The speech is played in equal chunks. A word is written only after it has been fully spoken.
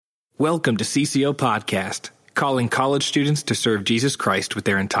Welcome to CCO Podcast, calling college students to serve Jesus Christ with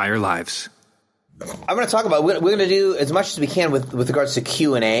their entire lives. I'm going to talk about, we're going to do as much as we can with regards to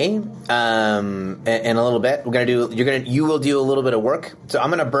Q&A in a little bit. You will do a little bit of work. So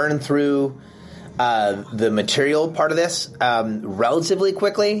I'm going to burn through the material part of this relatively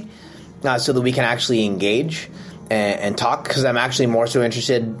quickly so that we can actually engage and talk, because I'm actually more so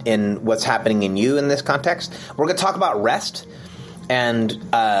interested in what's happening in you in this context. We're going to talk about rest and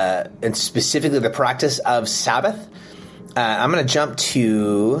specifically the practice of Sabbath. I'm going to jump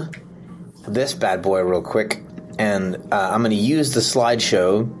to this bad boy real quick, and I'm going to use the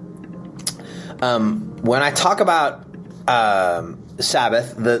slideshow. When I talk about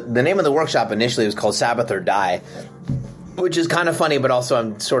Sabbath, the name of the workshop initially was called Sabbath or Die, which is kind of funny, but also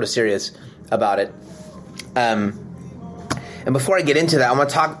I'm sort of serious about it. And before I get into that,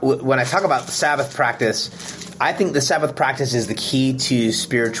 when I talk about the Sabbath practice, I think the Sabbath practice is the key to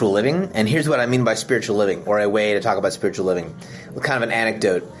spiritual living. And here's what I mean by spiritual living, or a way to talk about spiritual living. Kind of an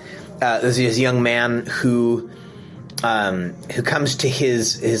anecdote. There's this young man who comes to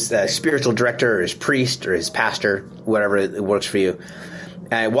his spiritual director or his priest or his pastor, whatever works for you.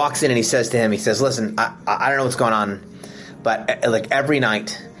 And he walks in and he says to him, listen, I don't know what's going on, but like every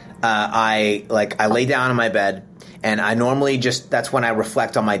night I lay down in my bed, and I normally that's when I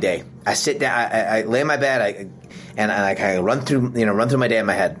reflect on my day. I sit down, I lay in my bed, I run through my day in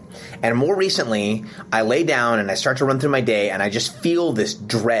my head. And more recently, I lay down and I start to run through my day, and I just feel this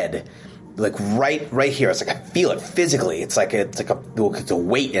dread, like right here. It's like I feel it physically. It's a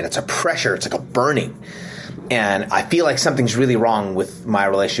weight, and it's a pressure. It's like a burning. And I feel like something's really wrong with my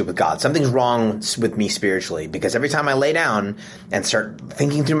relationship with God. Something's wrong with me spiritually, because every time I lay down and start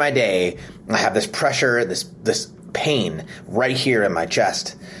thinking through my day, I have this pressure, this pain right here in my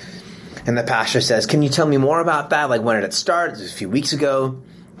chest. And the pastor says, "Can you tell me more about that? Like, when did it start?" It was a few weeks ago.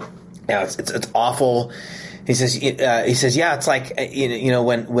 It's awful. He says, yeah, it's like, he goes,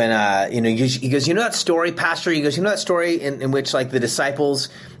 you know that story, Pastor? He goes, you know that story in which, like, the disciples,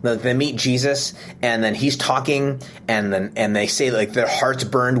 they meet Jesus, and then he's talking, and they say, like, their hearts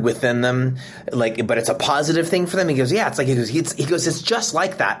burned within them, like, but it's a positive thing for them. He goes, yeah, it's like, he goes, it's just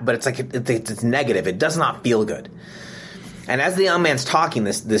like that, but it's like, it's negative. It does not feel good. And as the young man's talking,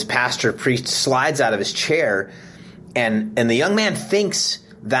 this pastor priest slides out of his chair, and the young man thinks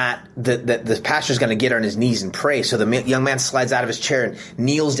that the pastor's going to get on his knees and pray. So the young man slides out of his chair and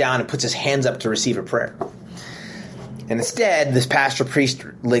kneels down and puts his hands up to receive a prayer. And instead, this pastor priest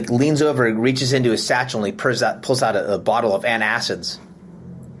leans over and reaches into his satchel, and he pulls out a bottle of antacids.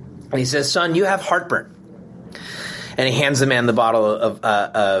 And he says, "Son, you have heartburn." And he hands the man the bottle of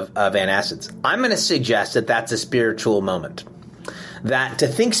antacids. I'm going to suggest that that's a spiritual moment. That to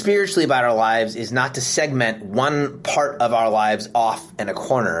think spiritually about our lives is not to segment one part of our lives off in a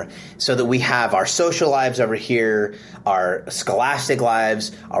corner, so that we have our social lives over here, our scholastic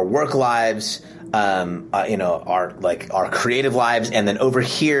lives, our work lives, our creative lives, and then over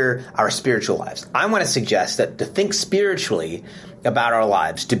here, our spiritual lives. I want to suggest that to think spiritually about our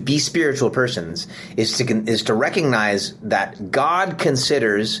lives, to be spiritual persons, is to recognize that God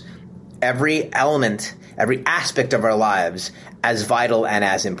considers every element, every aspect of our lives as vital and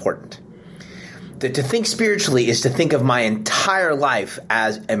as important. That to think spiritually is to think of my entire life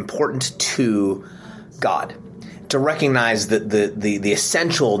as important to God. To recognize the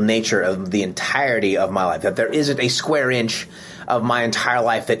essential nature of the entirety of my life. That there isn't a square inch of my entire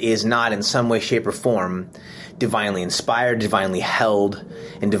life that is not in some way, shape, or form divinely inspired, divinely held,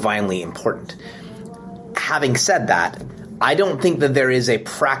 and divinely important. Having said that, I don't think that there is a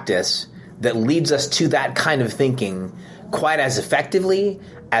practice that leads us to that kind of thinking quite as effectively,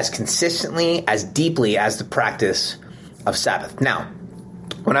 as consistently, as deeply as the practice of Sabbath. Now,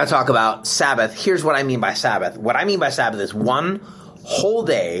 when I talk about Sabbath, here's what I mean by Sabbath. What I mean by Sabbath is one whole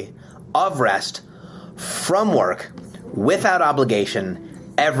day of rest from work without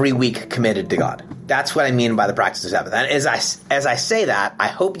obligation every week committed to God. That's what I mean by the practice of Sabbath. And as I say that, I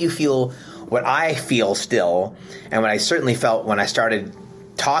hope you feel what I feel still, and what I certainly felt when I started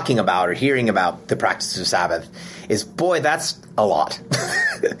talking about or hearing about the practice of Sabbath is, boy, that's a lot.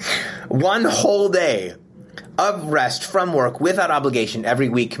 One whole day of rest from work without obligation every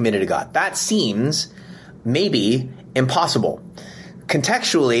week committed to God. That seems maybe impossible.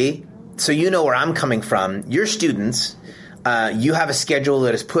 Contextually, so you know where I'm coming from, your students, you have a schedule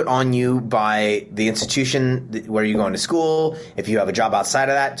that is put on you by the institution where you're going to school. If you have a job outside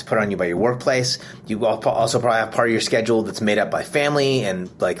of that, it's put on you by your workplace. You also probably have part of your schedule that's made up by family and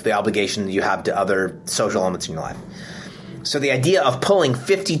like the obligation that you have to other social elements in your life. So the idea of pulling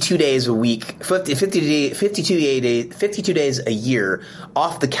 52 days a week, 52 days a year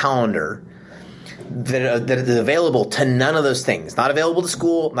off the calendar that is available to none of those things. Not available to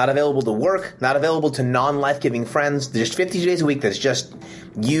school, not available to work, not available to non-life-giving friends. Just 52 days a week that's just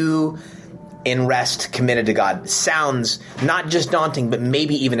you in rest, committed to God. Sounds not just daunting, but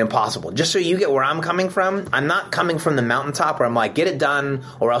maybe even impossible. Just so you get where I'm coming from, I'm not coming from the mountaintop where I'm like, get it done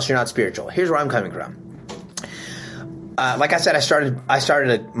or else you're not spiritual. Here's where I'm coming from. Like I said, I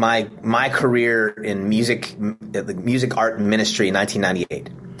started my career in music art and ministry in 1998.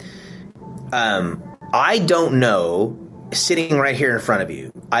 I don't know, sitting right here in front of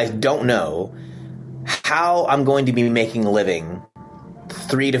you, I don't know how I'm going to be making a living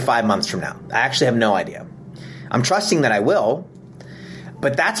 3 to 5 months from now. I actually have no idea. I'm trusting that I will,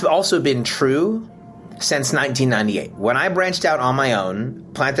 but that's also been true since 1998. When I branched out on my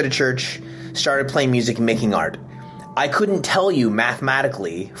own, planted a church, started playing music and making art, I couldn't tell you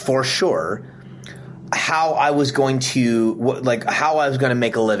mathematically for sure how I was going to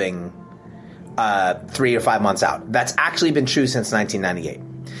make a living 3 or 5 months out. That's actually been true since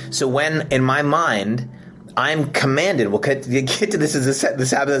 1998. So when in my mind I'm commanded, we'll get to this as the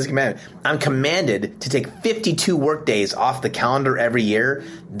Sabbath is commanded, I'm commanded to take 52 work days off the calendar every year.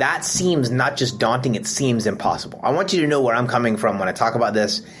 That seems not just daunting, it seems impossible. I want you to know where I'm coming from when I talk about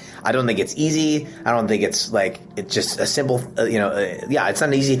this. I don't think it's easy. I don't think it's it's just a simple, it's not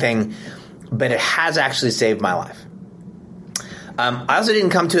an easy thing, but it has actually saved my life. I also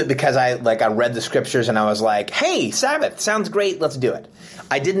didn't come to it because I read the scriptures and I was like, hey, Sabbath, sounds great, let's do it.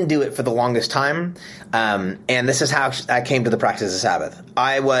 I didn't do it for the longest time, and this is how I came to the practice of Sabbath.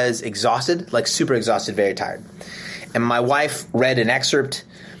 I was exhausted, super exhausted, very tired. And my wife read an excerpt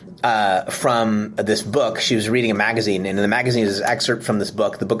from this book. She was reading a magazine, and in the magazine is an excerpt from this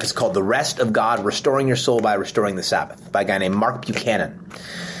book. The book is called The Rest of God, Restoring Your Soul by Restoring the Sabbath, by a guy named Mark Buchanan.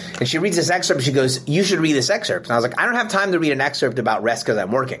 And she reads this excerpt, and she goes, you should read this excerpt. And I was like, I don't have time to read an excerpt about rest because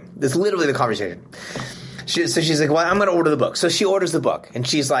I'm working. That's literally the conversation. So she's like, well, I'm going to order the book. So she orders the book, and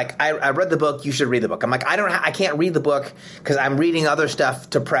she's like, I read the book, you should read the book. I'm like, I can't read the book because I'm reading other stuff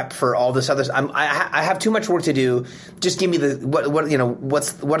to prep for all this other stuff. I have too much work to do. Just give me what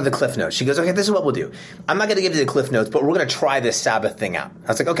are the cliff notes? She goes, okay, this is what we'll do. I'm not going to give you the cliff notes, but we're going to try this Sabbath thing out. I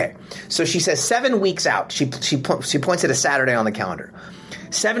was like, okay. So she says 7 weeks out. She points at a Saturday on the calendar.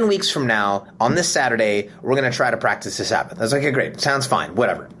 7 weeks from now, on this Saturday, we're going to try to practice the Sabbath. I was like, okay, great. Sounds fine.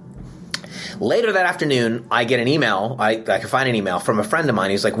 Whatever. Later that afternoon, I get an email. I can find an email from a friend of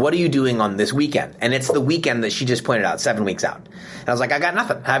mine. He's like, what are you doing on this weekend? And it's the weekend that she just pointed out, 7 weeks out. And I was like, I got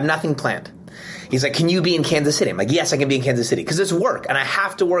nothing. I have nothing planned. He's like, can you be in Kansas City? I'm like, yes, I can be in Kansas City because it's work, and I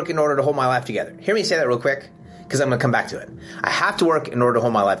have to work in order to hold my life together. Hear me say that real quick because I'm going to come back to it. I have to work in order to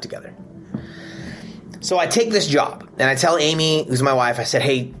hold my life together. So I take this job, and I tell Amy, who's my wife, I said,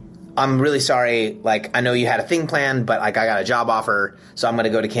 hey, I'm really sorry. I know you had a thing planned, but I got a job offer, so I'm going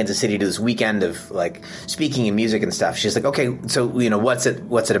to go to Kansas City to this weekend of speaking and music and stuff. She's like, okay, so what's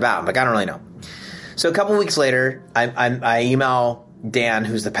it about? I'm like, I don't really know. So a couple weeks later, I email Dan,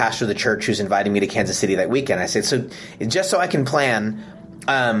 who's the pastor of the church, who's inviting me to Kansas City that weekend. I said, so just so I can plan,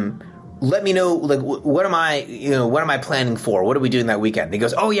 let me know, what am I planning for? What are we doing that weekend? And he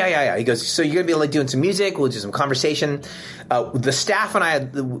goes, oh, yeah. He goes, so you're going to be doing some music. We'll do some conversation. The staff and I,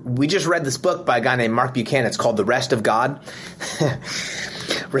 we just read this book by a guy named Mark Buchanan. It's called The Rest of God.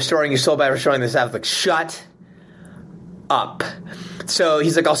 Restoring Your Soul by Restoring the Sabbath. Like, shut up. So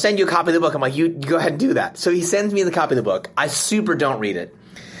he's like, I'll send you a copy of the book. I'm like, you go ahead and do that. So he sends me the copy of the book. I super don't read it.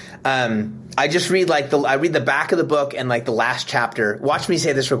 I just read I read the back of the book and the last chapter. Watch me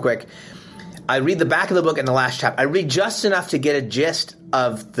say this real quick. I read the back of the book and the last chapter. I read just enough to get a gist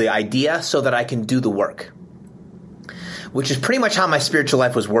of the idea so that I can do the work, which is pretty much how my spiritual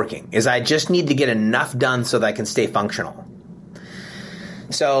life was working, is I just need to get enough done so that I can stay functional.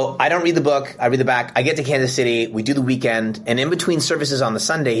 So I don't read the book. I read the back. I get to Kansas City. We do the weekend. And in between services on the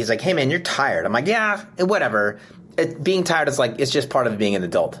Sunday, he's like, hey, man, you're tired. I'm like, yeah, whatever. Being tired is it's just part of being an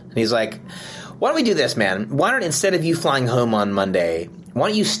adult. And he's like, why don't we do this, man? Why don't, instead of you flying home on Monday, why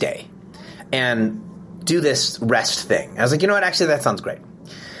don't you stay and do this rest thing? I was like, you know what? Actually, that sounds great.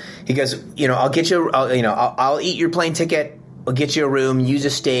 He goes, I'll get you, I'll eat your plane ticket. I'll get you a room. You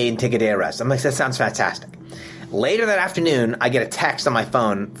just stay and take a day of rest. I'm like, that sounds fantastic. Later that afternoon, I get a text on my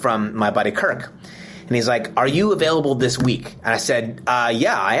phone from my buddy Kirk. And he's like, are you available this week? And I said,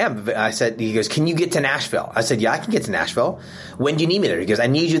 yeah, I am. He goes, can you get to Nashville? I said, yeah, I can get to Nashville. When do you need me there? He goes, I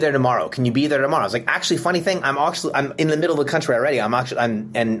need you there tomorrow. Can you be there tomorrow? I was like, actually, funny thing, I'm in the middle of the country already. I'm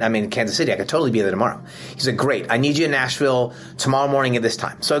in Kansas City. I could totally be there tomorrow. He's like, great. I need you in Nashville tomorrow morning at this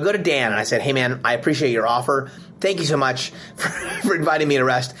time. So I go to Dan and I said, hey man, I appreciate your offer. thank you so much for inviting me to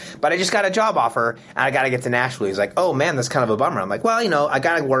Rest, but I just got a job offer, and I got to get to Nashville. He's like, oh, man, that's kind of a bummer. I'm like, well, I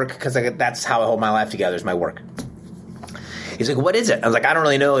got to work because that's how I hold my life together is my work. He's like, what is it? I was like, I don't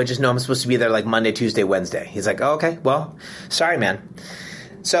really know. I just know I'm supposed to be there like Monday, Tuesday, Wednesday. He's like, oh, okay, well, sorry, man.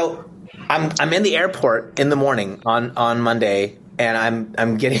 So I'm in the airport in the morning on Monday, and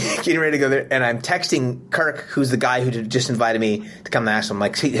I'm getting ready to go there, and I'm texting Kirk, who's the guy who just invited me to come to Nashville. I'm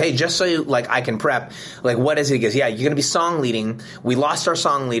like, hey, just so you, like I can prep, like, what is it? He goes, yeah, you're going to be song leading. We lost our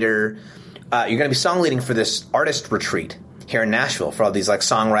song leader. You're going to be song leading for this artist retreat here in Nashville for all these like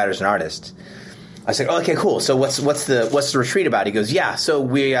songwriters and artists. I said, oh, okay, cool. So what's the retreat about? He goes, yeah. So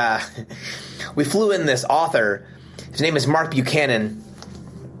we flew in this author. His name is Mark Buchanan.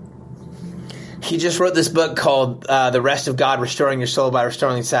 He just wrote this book called The Rest of God, Restoring Your Soul by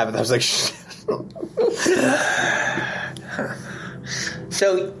Restoring the Sabbath. I was like,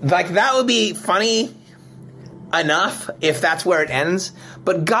 so like that would be funny enough if that's where it ends.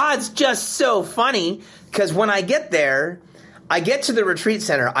 But God's just so funny because when I get there, I get to the retreat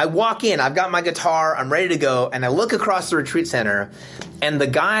center, I walk in, I've got my guitar, I'm ready to go, and I look across the retreat center, and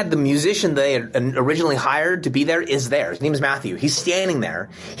the musician they had originally hired to be there is there. His name is Matthew. He's standing there.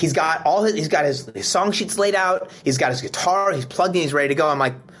 He's got his song sheets laid out, he's got his guitar, he's plugged in, he's ready to go. I'm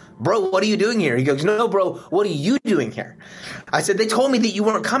like, bro, what are you doing here? He goes, no, bro, what are you doing here? I said, they told me that you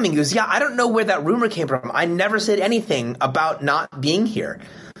weren't coming. He goes, yeah, I don't know where that rumor came from. I never said anything about not being here.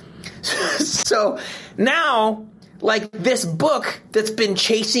 So now, like this book that's been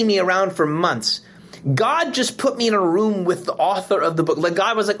chasing me around for months, God just put me in a room with the author of the book. Like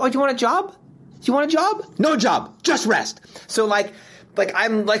God was like, oh, do you want a job? Do you want a job? No job, just rest. So like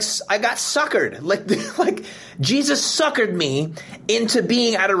I'm like, I got suckered. Like Jesus suckered me into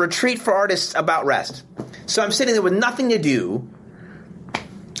being at a retreat for artists about rest. So I'm sitting there with nothing to do.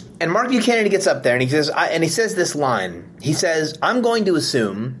 And Mark Buchanan gets up there and he says this line. He says, I'm going to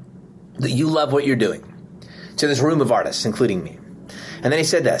assume that you love what you're doing. To this room of artists, including me. And then he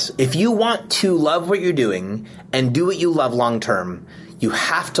said this, if you want to love what you're doing and do what you love long term, you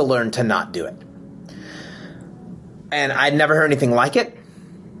have to learn to not do it. And I'd never heard anything like it.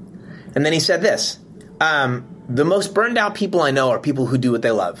 And then he said this, the most burned out people I know are people who do what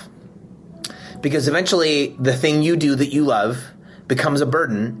they love. Because eventually the thing you do that you love becomes a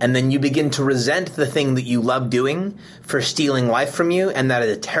burden, and then you begin to resent the thing that you love doing for stealing life from you, and that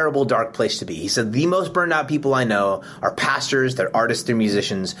is a terrible, dark place to be. He said, the most burned out people I know are pastors, they're artists, they're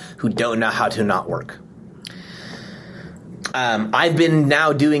musicians who don't know how to not work. I've been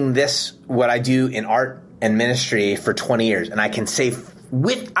now doing this, what I do in art and ministry for 20 years, and I can say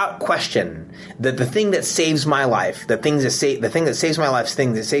without question that the thing that saves my life, the thing that saves my life, the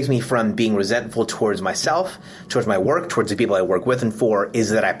thing that saves me from being resentful towards myself, towards my work, towards the people I work with and for,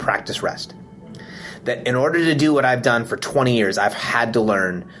 is that I practice rest. That in order to do what I've done for 20 years, I've had to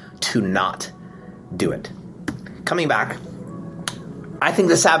learn to not do it. Coming back, I think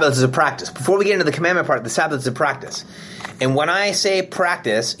the Sabbath is a practice. Before we get into the commandment part, the Sabbath is a practice. And when I say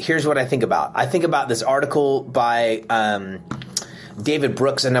practice, here's what I think about. I think about this article by David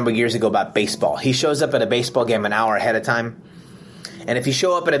Brooks a number of years ago about baseball. He shows up at a baseball game an hour ahead of time. And if you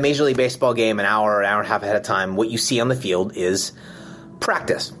show up at a Major League Baseball game an hour or an hour and a half ahead of time, what you see on the field is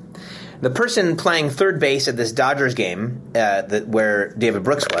practice. The person playing third base at this Dodgers game where David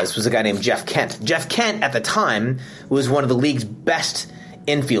Brooks was a guy named Jeff Kent. Jeff Kent, at the time, was one of the league's best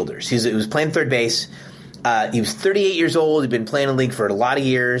infielders. He was playing third base. He was 38 years old. He'd been playing in the league for a lot of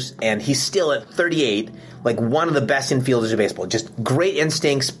years, and he's still at 38, like one of the best infielders of baseball. Just great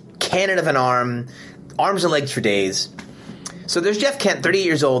instincts, cannon of an arm, arms and legs for days. So there's Jeff Kent, 38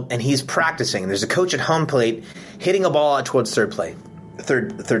 years old, and he's practicing. There's a coach at home plate hitting a ball out towards third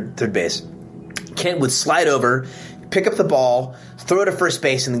base. Kent would slide over, pick up the ball, throw it to first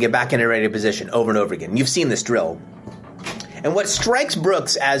base, and then get back in a ready position over and over again. You've seen this drill. And what strikes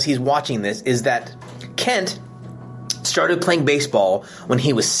Brooks as he's watching this is that Kent started playing baseball when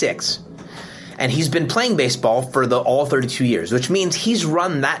he was 6. And he's been playing baseball for all 32 years, which means he's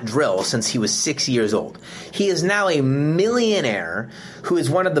run that drill since he was 6 years old. He is now a millionaire who is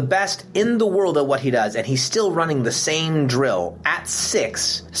one of the best in the world at what he does, and he's still running the same drill at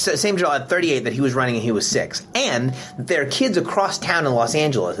 6, same drill at 38 that he was running when he was 6. And there are kids across town in Los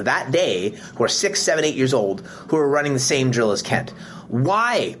Angeles that day who are 6, 7, 8 years old who are running the same drill as Kent.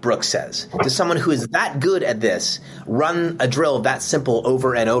 Why, Brooks says, does someone who is that good at this run a drill that simple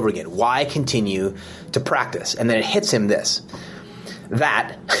over and over again? Why continue to practice? And then it hits him this,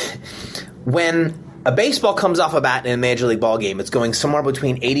 that when a baseball comes off a bat in a Major League ball game, it's going somewhere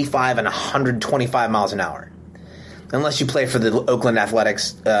between 85 and 125 miles an hour. unless you play for the Oakland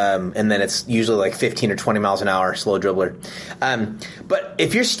Athletics, and then it's usually like 15 or 20 miles an hour, slow dribbler. But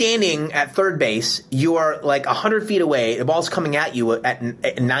if you're standing at third base, you are like 100 feet away, the ball's coming at you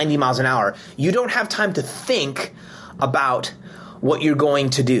at 90 miles an hour. You don't have time to think about what you're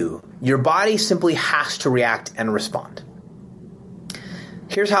going to do. Your body simply has to react and respond.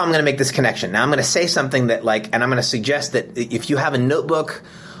 Here's how I'm going to make this connection. Now I'm going to say something that and I'm going to suggest that if you have a notebook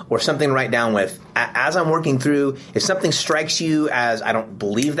or something to write down with, as I'm working through, if something strikes you as, I don't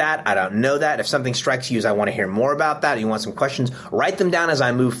believe that, I don't know that, if something strikes you as I want to hear more about that, or you want some questions, write them down as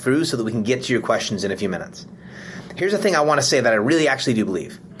I move through so that we can get to your questions in a few minutes. Here's the thing I want to say that I really actually do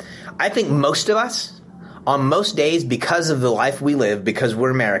believe. I think most of us, on most days, because of the life we live, because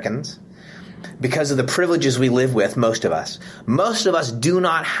we're Americans, because of the privileges we live with, most of us do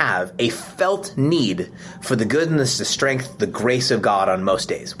not have a felt need for the goodness, the strength, the grace of God on most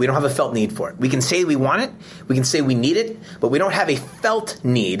days. We don't have a felt need for it. We can say we want it, we can say we need it, but we don't have a felt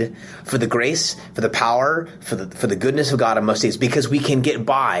need for the grace, for the power, for the goodness of God on most days, because we can get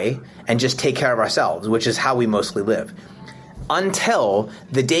by and just take care of ourselves, which is how we mostly live. Until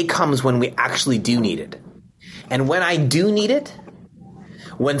the day comes when we actually do need it. And when I do need it,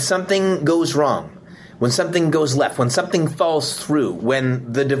 when something goes wrong, when something goes left, when something falls through,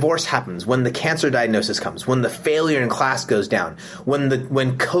 when the divorce happens, when the cancer diagnosis comes, when the failure in class goes down, when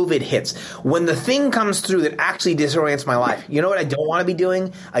COVID hits, when the thing comes through that actually disorients my life, you know what I don't want to be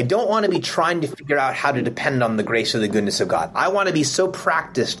doing? I don't want to be trying to figure out how to depend on the grace or the goodness of God. I want to be so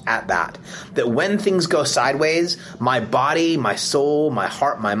practiced at that when things go sideways, my body, my soul, my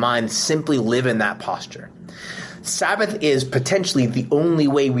heart, my mind simply live in that posture. Sabbath is potentially the only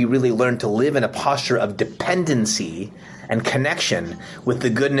way we really learn to live in a posture of dependency and connection with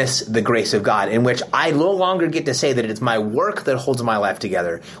the goodness, the grace of God, in which I no longer get to say that it's my work that holds my life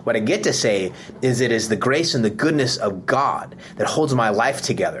together. What I get to say is it is the grace and the goodness of God that holds my life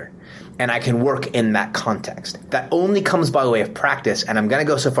together, and I can work in that context. That only comes by way of practice, and I'm going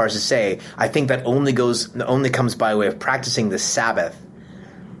to go so far as to say I think that only comes by way of practicing the Sabbath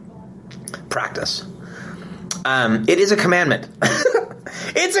practice. It is a commandment.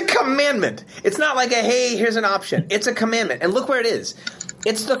 It's a commandment. It's not like hey, here's an option. It's a commandment. And look where it is.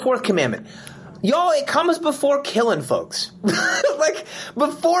 It's the fourth commandment. Y'all, it comes before killing folks.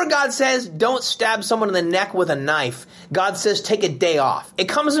 Before God says, don't stab someone in the neck with a knife, God says, take a day off. It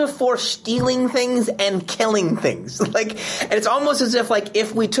comes before stealing things and killing things. And it's almost as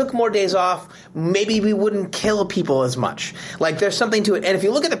if we took more days off, maybe we wouldn't kill people as much. There's something to it. And if you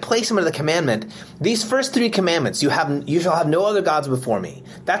look at the placement of the commandment, these first three commandments, you shall have no other gods before me.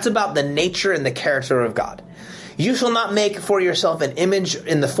 That's about the nature and the character of God. You shall not make for yourself an image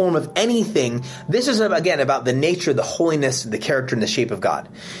in the form of anything. This is, again, about the nature, the holiness, the character, and the shape of God.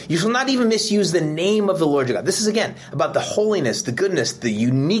 You shall not even misuse the name of the Lord your God. This is, again, about the holiness, the goodness, the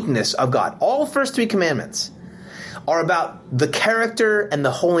uniqueness of God. All first three commandments are about the character and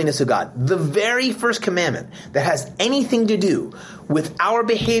the holiness of God. The very first commandment that has anything to do with our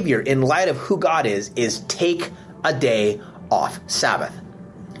behavior in light of who God is take a day off, Sabbath.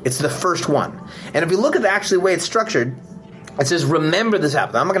 It's the first one. And if you look at the way it's structured, it says, remember the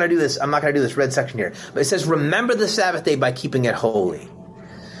Sabbath. I'm not going to do this red section here. But it says, remember the Sabbath day by keeping it holy.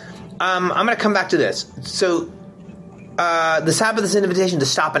 I'm going to come back to this. So the Sabbath is an invitation to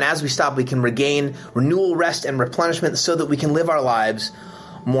stop. And as we stop, we can regain renewal, rest, and replenishment so that we can live our lives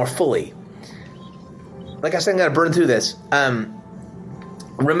more fully. Like I said, I'm going to burn through this.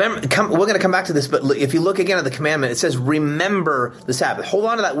 We're going to come back to this, but if you look again at the commandment, it says, remember the Sabbath. Hold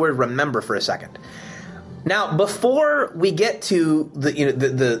on to that word remember for a second. Now, before we get to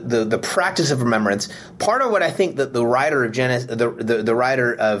the practice of remembrance, part of what I think that the writer of Genesis, the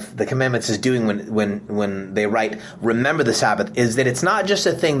writer of the commandments is doing when they write remember the Sabbath is that it's not just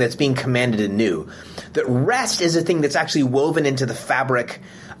a thing that's being commanded anew. That rest is a thing that's actually woven into the fabric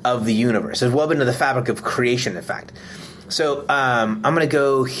of the universe. It's woven into the fabric of creation, in fact. So I'm going to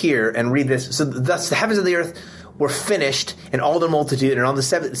go here and read this. So thus the heavens and the earth were finished in all their multitude, and on the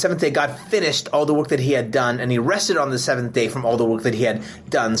seventh day God finished all the work that he had done, and he rested on the seventh day from all the work that he had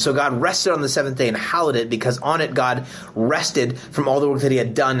done. So God rested on the seventh day and hallowed it, because on it God rested from all the work that he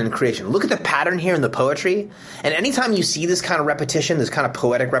had done in creation. Look at the pattern here in the poetry. And anytime you see this kind of repetition, this kind of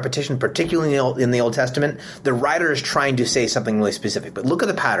poetic repetition, particularly in the Old Testament, the writer is trying to say something really specific. But look at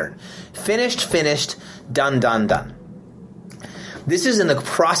the pattern. Finished, finished, done, done, done. This is in the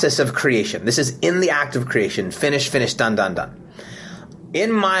process of creation. This is in the act of creation. Finish, finish, done, done, done.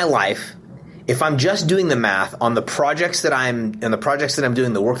 In my life, if I'm just doing the math on the projects that I'm doing,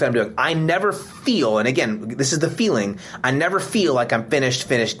 the work that I'm doing, I never feel, and again, this is the feeling, I never feel like I'm finished,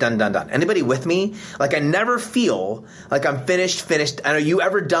 done. Anybody with me? Like I never feel like I'm finished, and are you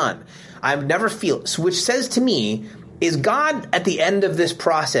ever done? I never feel, which says to me, is God at the end of this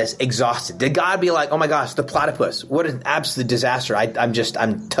process exhausted? Did God be like, oh my gosh, the platypus, what an absolute disaster.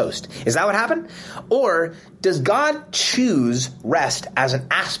 I'm toast. Is that what happened? Or does God choose rest as an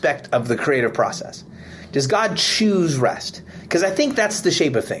aspect of the creative process? Does God choose rest? Because I think that's the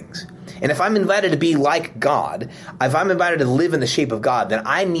shape of things. And if I'm invited to be like God, if I'm invited to live in the shape of God, then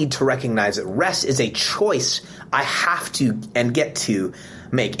I need to recognize that rest is a choice I have to and get to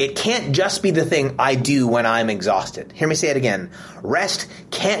make. It can't just be the thing I do when I'm exhausted. Hear me say it again. Rest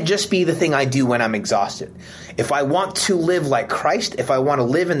can't just be the thing I do when I'm exhausted. If I want to live like Christ, if I want to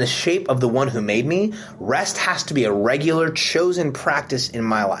live in the shape of the one who made me, rest has to be a regular, chosen practice in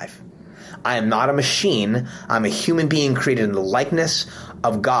my life. I am not a machine. I'm a human being created in the likeness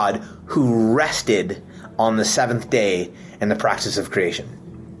of God who rested on the seventh day in the practice of creation.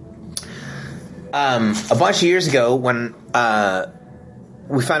 A bunch of years ago, when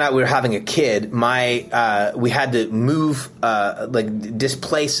we found out we were having a kid, we had to move,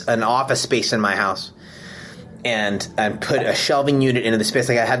 displace an office space in my house and put a shelving unit into the space.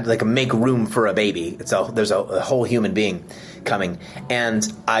 Like I had to make room for a baby. There's a whole human being coming, and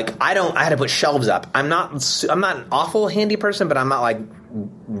I had to put shelves up. I'm not an awful handy person, but I'm not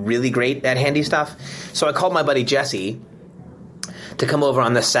really great at handy stuff. So I called my buddy Jesse to come over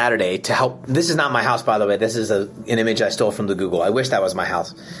on this Saturday to help. This is not my house, by the way. This is an image I stole from the Google. I wish that was my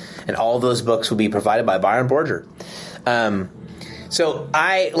house. And all those books will be provided by Byron Borger. So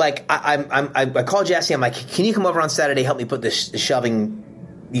I called Jesse. I'm like, can you come over on Saturday, help me put this shelving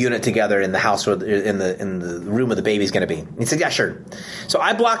unit together in the house or in the room where the baby's going to be? And he said, yeah, sure. So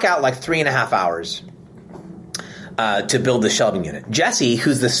I block out 3.5 hours to build the shelving unit. Jesse,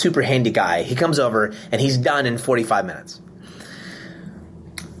 who's the super handy guy, he comes over and he's done in 45 minutes.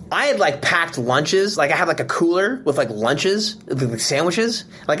 I had packed lunches. I had a cooler with lunches, sandwiches.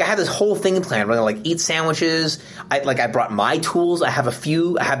 I had this whole thing planned. We're gonna eat sandwiches. I brought my tools. I have a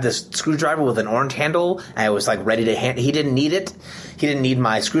few. I have this screwdriver with an orange handle. I was ready to hand. He didn't need it. He didn't need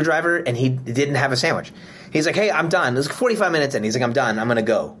my screwdriver, and he didn't have a sandwich. He's like, "Hey, I'm done." It was 45 minutes in. He's like, "I'm done. I'm gonna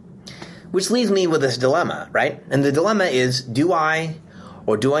go," which leaves me with this dilemma, right? And the dilemma is: do I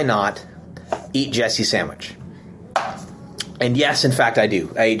or do I not eat Jesse's sandwich? And yes, in fact, I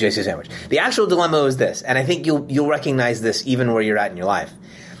do. I eat Jesse's sandwich. The actual dilemma is this, and I think you'll recognize this even where you're at in your life,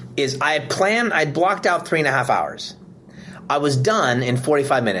 is I'd blocked out 3.5 hours. I was done in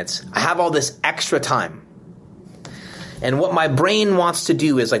 45 minutes. I have all this extra time. And what my brain wants to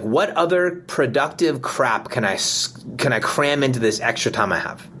do is what other productive crap can I cram into this extra time I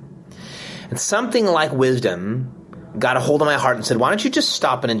have? And something like wisdom got a hold of my heart and said, why don't you just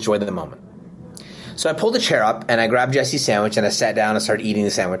stop and enjoy the moment? So I pulled a chair up and I grabbed Jesse's sandwich and I sat down and started eating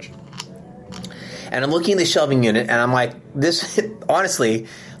the sandwich. And I'm looking at the shelving unit and I'm like, this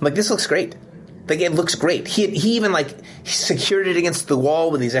looks great. It looks great. He even secured it against the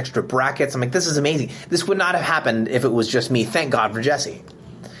wall with these extra brackets. I'm like, this is amazing. This would not have happened if it was just me. Thank God for Jesse.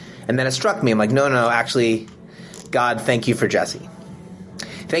 And then it struck me. I'm like, no, actually, God, thank you for Jesse.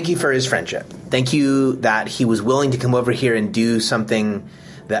 Thank you for his friendship. Thank you that he was willing to come over here and do something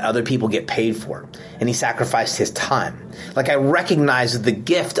that other people get paid for. And he sacrificed his time. I recognized the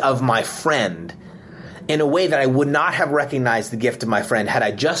gift of my friend in a way that I would not have recognized the gift of my friend had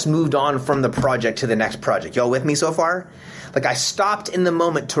I just moved on from the project to the next project. Y'all with me so far? I stopped in the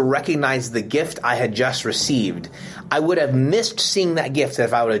moment to recognize the gift I had just received. I would have missed seeing that gift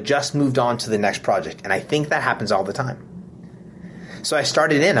if I would have just moved on to the next project. And I think that happens all the time. So I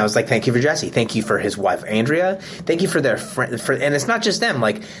started in. I was like, thank you for Jesse. Thank you for his wife, Andrea. Thank you for their friend. And it's not just them.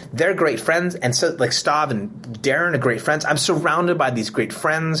 They're great friends. And so, Stav and Darren are great friends. I'm surrounded by these great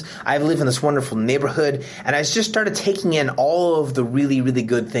friends. I live in this wonderful neighborhood. And I just started taking in all of the really, really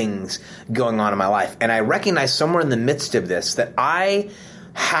good things going on in my life. And I recognized somewhere in the midst of this that I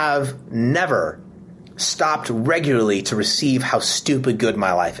have never stopped regularly to receive how stupid good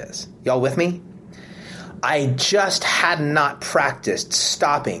my life is. Y'all with me? I just had not practiced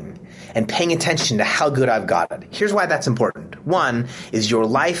stopping and paying attention to how good I've got it. Here's why that's important. One is your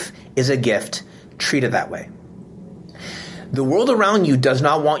life is a gift. Treat it that way. The world around you does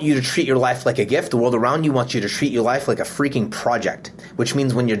not want you to treat your life like a gift. The world around you wants you to treat your life like a freaking project, which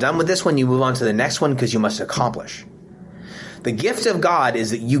means when you're done with this one, you move on to the next one because you must accomplish. The gift of God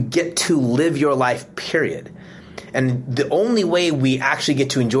is that you get to live your life, period. And the only way we actually get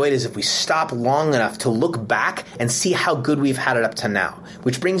to enjoy it is if we stop long enough to look back and see how good we've had it up to now.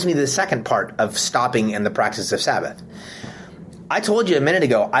 Which brings me to the second part of stopping and the practice of Sabbath. I told you a minute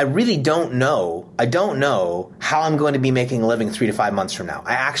ago, I really don't know. I don't know how I'm going to be making a living 3 to 5 months from now.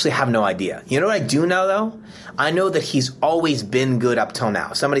 I actually have no idea. You know what I do know, though? I know that he's always been good up till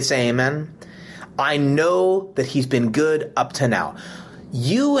now. Somebody say amen. I know that he's been good up to now.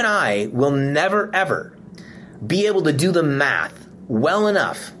 You and I will never, ever be able to do the math well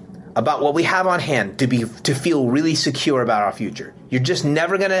enough about what we have on hand to feel really secure about our future. You're just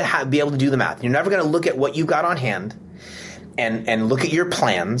never going to be able to do the math. You're never going to look at what you got on hand and look at your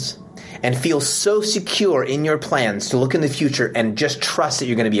plans and feel so secure in your plans to look in the future and just trust that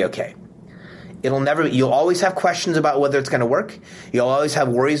you're going to be okay. You'll always have questions about whether it's going to work. You'll always have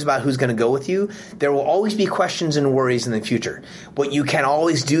worries about who's going to go with you. There will always be questions and worries in the future. What you can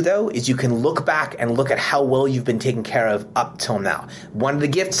always do, though, is you can look back and look at how well you've been taken care of up till now. One of the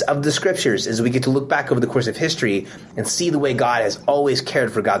gifts of the scriptures is we get to look back over the course of history and see the way God has always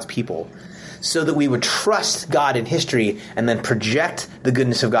cared for God's people, so that we would trust God in history and then project the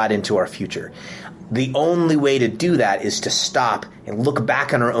goodness of God into our future. The only way to do that is to stop and look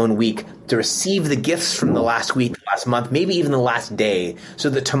back on our own week, to receive the gifts from the last week, last month, maybe even the last day, so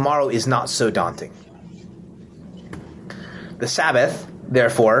that tomorrow is not so daunting. The Sabbath,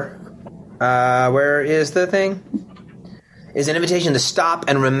 therefore, where is the thing? Is an invitation to stop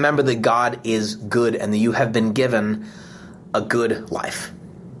and remember that God is good and that you have been given a good life.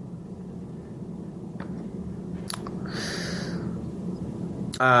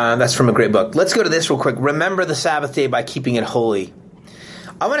 That's from a great book. Let's go to this real quick. Remember the Sabbath day by keeping it holy.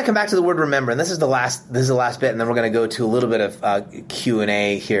 I want to come back to the word remember, and this is the last bit, and then we're going to go to a little bit of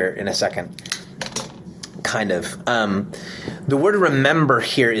Q&A here in a second. Kind of. The word remember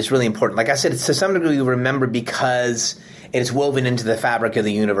here is really important. Like I said, to some degree we remember because it is woven into the fabric of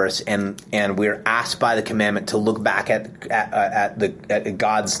the universe, and we're asked by the commandment to look back at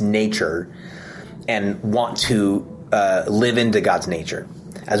God's nature and want to live into God's nature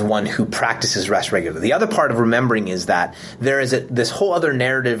as one who practices rest regularly. The other part of remembering is that there is this whole other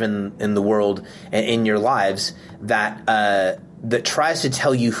narrative in the world and in your lives that tries to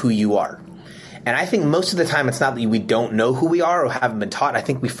tell you who you are. And I think most of the time it's not that we don't know who we are or haven't been taught. I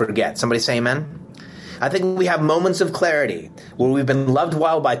think we forget. Somebody say amen? I think we have moments of clarity where we've been loved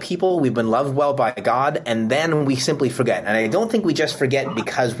well by people, we've been loved well by God, and then we simply forget. And I don't think we just forget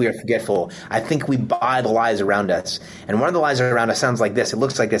because we are forgetful. I think we buy the lies around us. And one of the lies around us sounds like this. It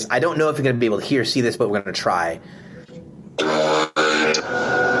looks like this. I don't know if you're going to be able to see this, but we're going to try.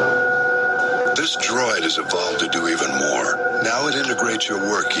 This droid has evolved to do even more. Now it integrates your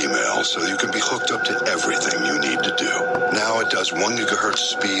work email so you can be hooked up to everything you need to do. Now it does 1 gigahertz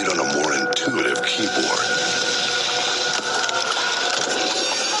speed on a more intuitive keyboard.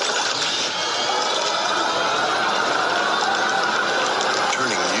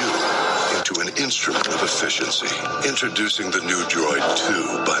 Turning you into an instrument of efficiency. Introducing the new Droid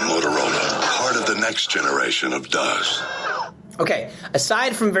 2 by Motorola. Part of the next generation of DOS. Okay,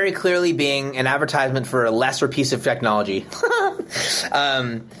 aside from very clearly being an advertisement for a lesser piece of technology, because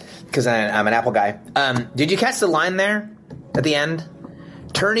I'm an Apple guy, did you catch the line there at the end?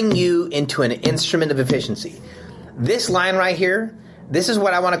 Turning you into an instrument of efficiency. This line right here, this is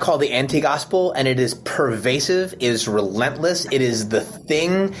what I want to call the anti-gospel, and it is pervasive, it is relentless, it is the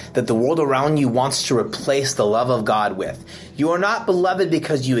thing that the world around you wants to replace the love of God with. You are not beloved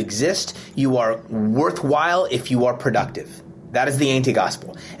because you exist, you are worthwhile if you are productive. That is the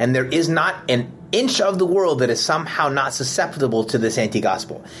anti-gospel. And there is not an inch of the world that is somehow not susceptible to this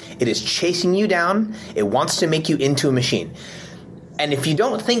anti-gospel. It is chasing you down. It wants to make you into a machine. And if you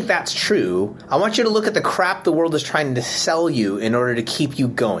don't think that's true, I want you to look at the crap the world is trying to sell you in order to keep you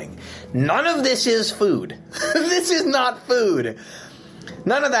going. None of this is food. This is not food.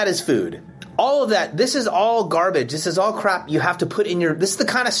 None of that is food. All of that, this is all garbage. This is all crap you have to put in this is the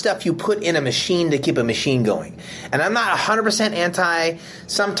kind of stuff you put in a machine to keep a machine going. And I'm not 100% anti,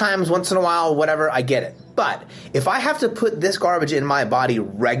 sometimes, once in a while, whatever, I get it. But if I have to put this garbage in my body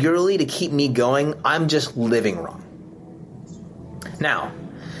regularly to keep me going, I'm just living wrong. Now,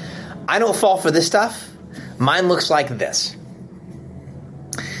 I don't fall for this stuff. Mine looks like this.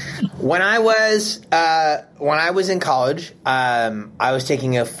 When I was in college, I was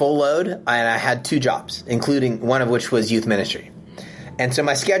taking a full load, and I had 2 jobs, including one of which was youth ministry. And so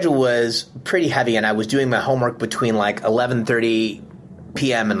my schedule was pretty heavy, and I was doing my homework between like 11:30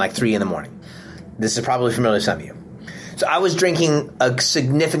 p.m. and like 3 in the morning. This is probably familiar to some of you. So I was drinking a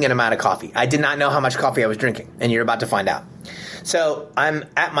significant amount of coffee. I did not know how much coffee I was drinking, and you're about to find out. So I'm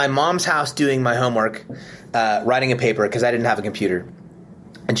at my mom's house doing my homework, writing a paper because I didn't have a computer.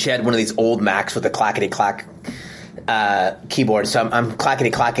 And she had one of these old Macs with a clackety-clack keyboard. So I'm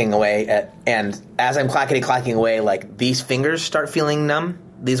clackety-clacking away. And as I'm clackety-clacking away, like these fingers start feeling numb,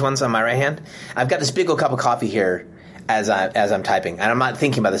 these ones on my right hand. I've got this big old cup of coffee here as I'm typing. And I'm not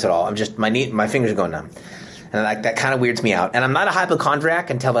thinking about this at all. I'm just, my fingers are going numb. And like that kind of weirds me out. And I'm not a hypochondriac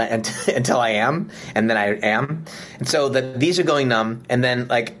until I am, and then I am. And so these are going numb, and then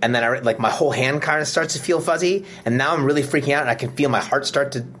my whole hand kind of starts to feel fuzzy, and now I'm really freaking out, and I can feel my heart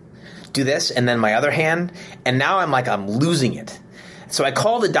start to do this, and then my other hand, and now I'm losing it. So I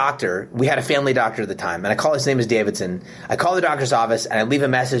call the doctor. We had a family doctor at the time, and I call, his name is Davidson. I call the doctor's office, and I leave a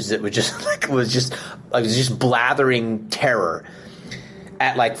message that was just blathering terror.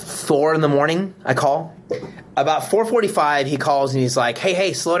 At like 4 a.m, I call. About 4:45, he calls and he's like,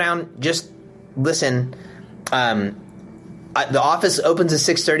 "Hey, slow down. Just listen. The office opens at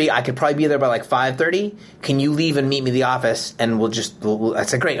 6:30. I could probably be there by like 5:30. Can you leave and meet me at the office? And I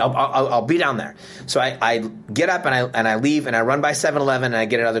said, great. I'll be down there. So I get up and I leave and I run by 7-Eleven and I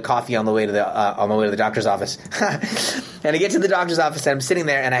get another coffee on the way to the doctor's office. And I get to the doctor's office and I'm sitting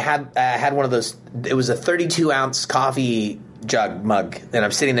there and I had one of those. It was a 32-ounce coffee mug, and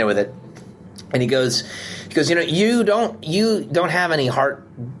I'm sitting there with it. And he goes, you don't have any heart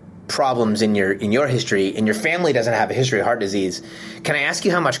problems in your history, and your family doesn't have a history of heart disease. Can I ask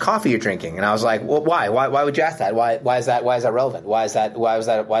you how much coffee you're drinking? And I was like, well, why would you ask that? Why is that relevant? Why is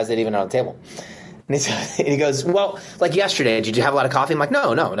that even on the table? And he goes, well, like yesterday, did you have a lot of coffee? I'm like,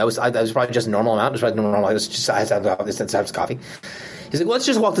 no, that was probably just a normal amount. It was probably normal. I had some coffee. He's like, well, let's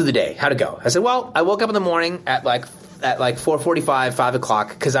just walk through the day. How'd it go? I said, well, I woke up in the morning at like 4:45, 5 o'clock,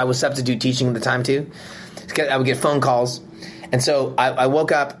 because I was substitute teaching at the time too. I would get phone calls. And so I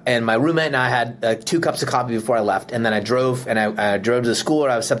woke up, and my roommate and I had 2 cups of coffee before I left. And then I drove to the school where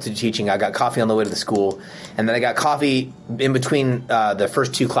I was substitute teaching. I got coffee on the way to the school. And then I got coffee in between the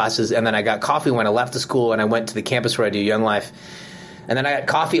first 2 classes. And then I got coffee when I left the school and I went to the campus where I do Young Life. And then I had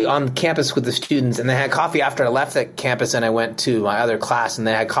coffee on campus with the students, and then I had coffee after I left the campus and I went to my other class, and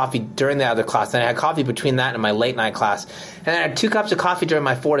then I had coffee during the other class. Then I had coffee between that and my late night class. And I had 2 cups of coffee during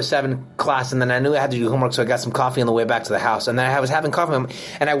my 4 to 7 class, and then I knew I had to do homework, so I got some coffee on the way back to the house. And then I was having coffee,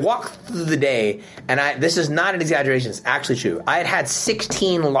 and I walked through the day, and this is not an exaggeration, it's actually true. I had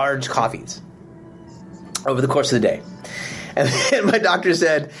 16 large coffees over the course of the day. And my doctor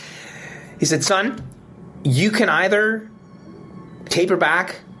said, son, you can either taper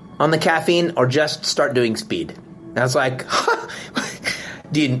back on the caffeine or just start doing speed. And I was like, huh?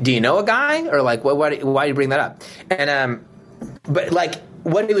 do you know a guy? Or like, why do you bring that up? And but like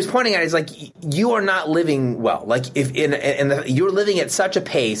what he was pointing at is like, you are not living well. Like if you're living at such a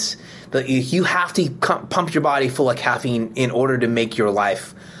pace that you have to pump your body full of caffeine in order to make your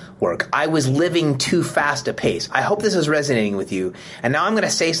life work. I was living too fast a pace. I hope this is resonating with you. And now I'm going to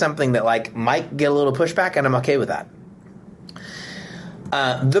say something that like might get a little pushback, and I'm okay with that.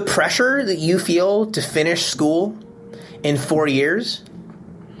 The pressure that you feel to finish school in 4 years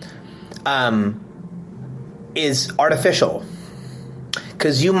is artificial,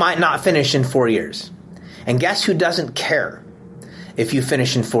 because you might not finish in 4 years. And guess who doesn't care if you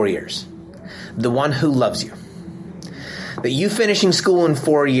finish in 4 years? The one who loves you. That you finishing school in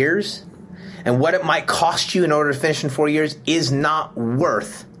 4 years and what it might cost you in order to finish in 4 years is not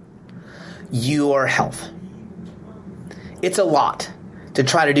worth your health. It's a lot to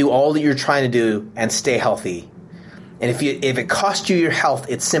try to do all that you're trying to do and stay healthy. And if it costs you your health,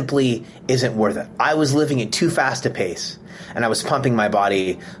 it simply isn't worth it. I was living at too fast a pace, and I was pumping my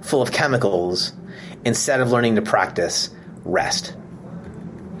body full of chemicals instead of learning to practice rest.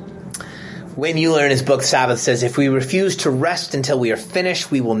 Wayne Mueller in his book Sabbath says, if we refuse to rest until we are finished,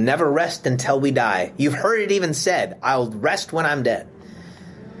 we will never rest until we die. You've heard it even said, I'll rest when I'm dead.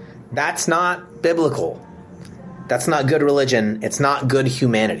 That's not biblical. That's not good religion. It's not good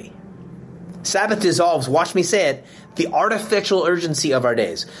humanity. Sabbath dissolves, watch me say it, the artificial urgency of our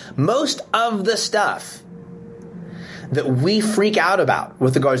days. Most of the stuff that we freak out about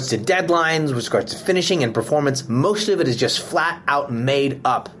with regards to deadlines, with regards to finishing and performance, most of it is just flat out made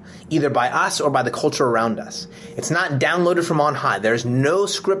up, either by us or by the culture around us. It's not downloaded from on high. There's no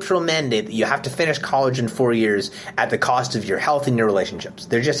scriptural mandate that you have to finish college in 4 years at the cost of your health and your relationships.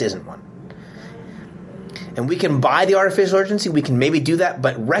 There just isn't one. And we can buy the artificial urgency. We can maybe do that,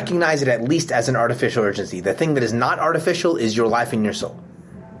 but recognize it at least as an artificial urgency. The thing that is not artificial is your life and your soul.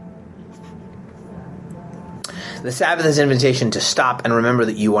 The Sabbath is an invitation to stop and remember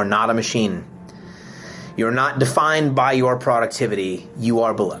that you are not a machine. You're not defined by your productivity. You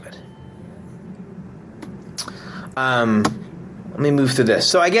are beloved. Let me move through this.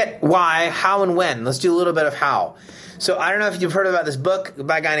 So I get why, how, and when. Let's do a little bit of how. So I don't know if you've heard about this book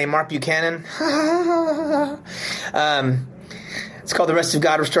by a guy named Mark Buchanan. It's called The Rest of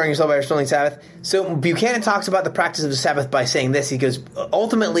God, Restoring Yourself by Restoring Sabbath. So Buchanan talks about the practice of the Sabbath by saying this. He goes,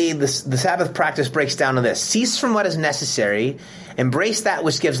 ultimately, the Sabbath practice breaks down to this. Cease from what is necessary, embrace that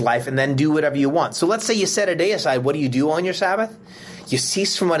which gives life, and then do whatever you want. So let's say you set a day aside. What do you do on your Sabbath? You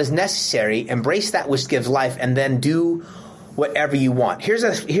cease from what is necessary, embrace that which gives life, and then do whatever you want. Here's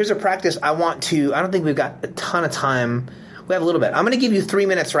a practice I don't think we've got a ton of time. We have a little bit. I'm going to give you 3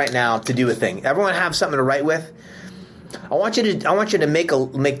 minutes right now to do a thing. Everyone have something to write with? I want you to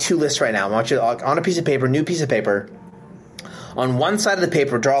make two lists right now. I want you to, on a piece of paper, new piece of paper. On one side of the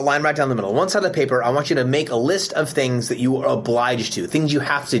paper, draw a line right down the middle. On one side of the paper, I want you to make a list of things that you are obliged to, things you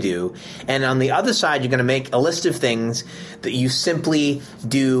have to do. And on the other side, you're going to make a list of things that you simply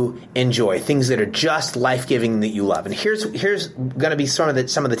do enjoy, things that are just life-giving that you love. And here's going to be some of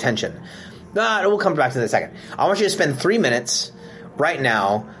the tension. We'll come back to that in a second. I want you to spend 3 minutes right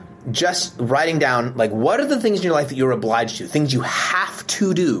now just writing down, like, what are the things in your life that you're obliged to, things you have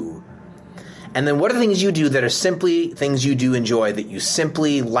to do, and then what are the things you do that are simply things you do enjoy, that you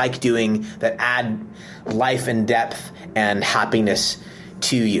simply like doing, that add life and depth and happiness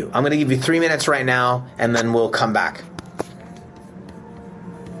to you. I'm going to give you 3 minutes right now, and then we'll come back.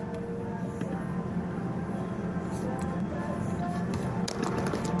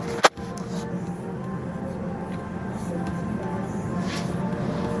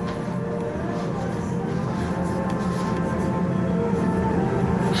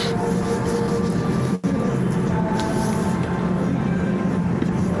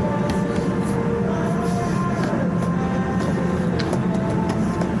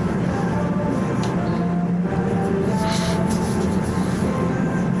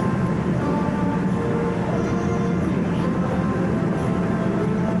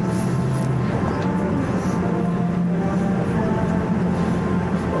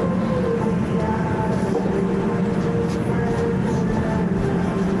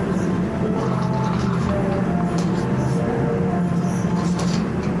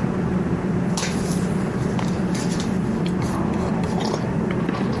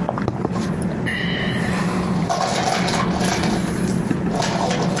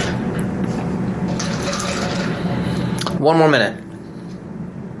 One more minute.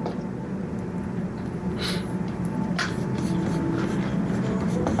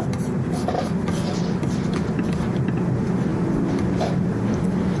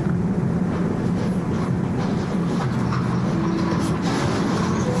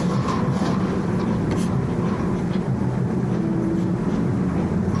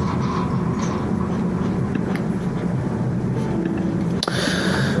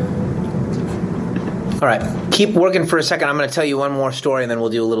 All right. Keep working for a second. I'm going to tell you one more story, and then we'll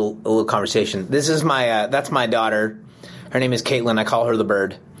do a little conversation. This is that's my daughter. Her name is Caitlin. I call her the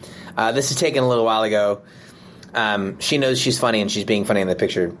bird. This is taken a little while ago. She knows she's funny, and she's being funny in the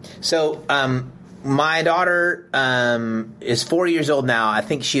picture. So my daughter is 4 years old now. I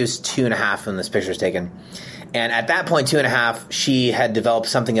think she was 2.5 when this picture was taken. And at that point, 2.5, she had developed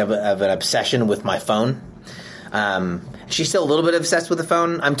something of an obsession with my phone. She's still a little bit obsessed with the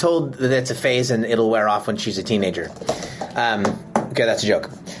phone. I'm told that it's a phase and it'll wear off when she's a teenager. Okay, that's a joke.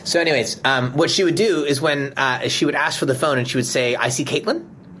 So anyways, what she would do is when she would ask for the phone and she would say, "I see Caitlin."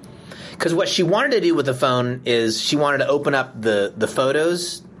 Because what she wanted to do with the phone is she wanted to open up the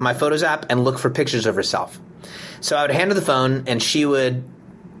photos, my Photos app, and look for pictures of herself. So I would hand her the phone and she would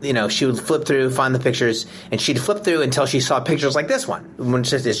flip through, find the pictures, and she'd flip through until she saw pictures like this one,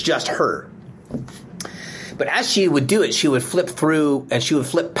 which is it's just her. But as she would do it, she would flip through and she would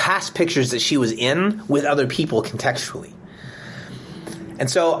flip past pictures that she was in with other people contextually.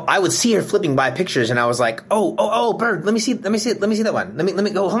 And so I would see her flipping by pictures, and I was like, "Oh, bird, let me see that one. Let me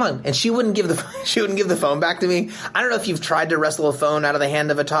go. Hold on." And she wouldn't give the phone back to me. I don't know if you've tried to wrestle a phone out of the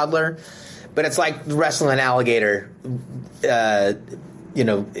hand of a toddler, but it's like wrestling an alligator,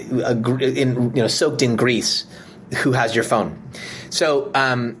 soaked in grease, who has your phone. So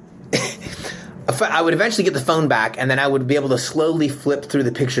I would eventually get the phone back, and then I would be able to slowly flip through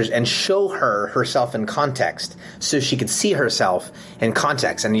the pictures and show her herself in context so she could see herself in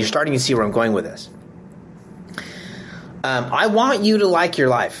context. And you're starting to see where I'm going with this. I want you to like your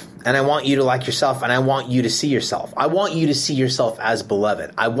life, and I want you to like yourself, and I want you to see yourself. I want you to see yourself as beloved.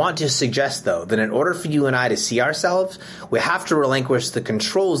 I want to suggest, though, that in order for you and I to see ourselves, we have to relinquish the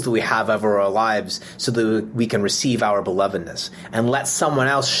controls that we have over our lives so that we can receive our belovedness and let someone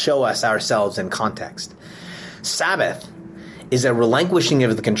else show us ourselves in context. Sabbath is a relinquishing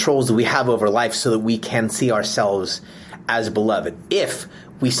of the controls that we have over life so that we can see ourselves as beloved. If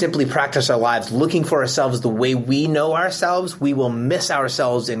we simply practice our lives looking for ourselves the way we know ourselves, we will miss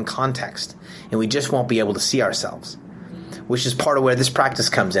ourselves in context, and we just won't be able to see ourselves, which is part of where this practice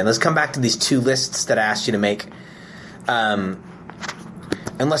comes in. Let's come back to these two lists that I asked you to make.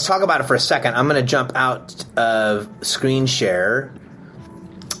 And let's talk about it for a second. I'm going to jump out of screen share,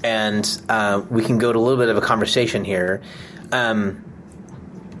 and we can go to a little bit of a conversation here.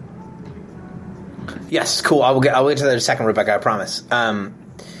 Yes, cool. I'll get to that in a second, Rebecca, I promise.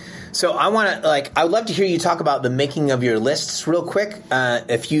 So I want to, I would love to hear you talk about the making of your lists real quick.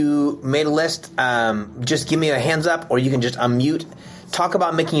 If you made a list, just give me a hands up, or you can just unmute. Talk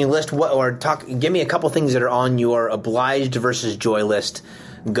about making your list, give me a couple things that are on your obliged versus joy list.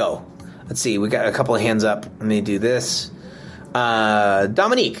 Go. Let's see. We got a couple of hands up. Let me do this.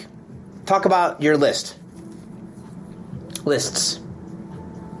 Dominique, talk about your lists.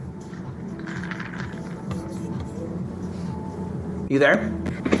 You there?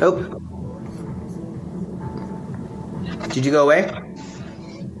 Oh. Did you go away?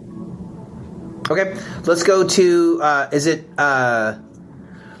 Okay. Let's go to,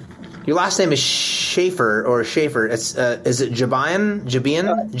 your last name is Schaefer or Schaefer. Is it Jabian? It's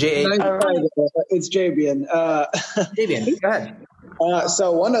Jabian. Jabian, go ahead.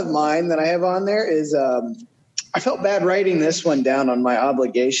 So one of mine that I have on there is, I felt bad writing this one down on my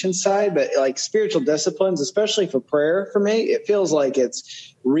obligation side, but like spiritual disciplines, especially for prayer, for me, it feels like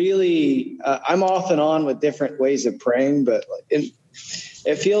it's really, I'm off and on with different ways of praying, but it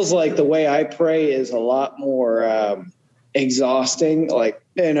feels like the way I pray is a lot more exhausting. I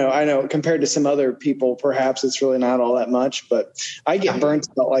know compared to some other people, perhaps it's really not all that much, but I get burnt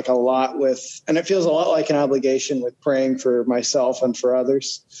out like a lot and it feels a lot like an obligation with praying for myself and for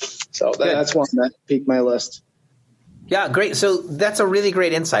others. So that's one that piqued my list. Yeah, great. So that's a really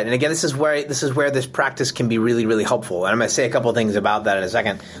great insight. And again, this is where this practice can be really, really helpful. And I'm going to say a couple of things about that in a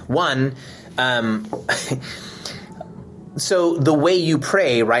second. One, so the way you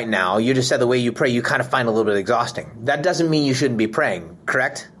pray right now, you just said the way you pray, you kind of find a little bit exhausting. That doesn't mean you shouldn't be praying,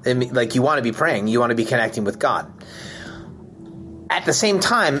 correct? You want to be praying. You want to be connecting with God. At the same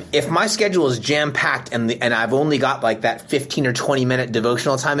time, if my schedule is jam-packed and I've only got like that 15 or 20-minute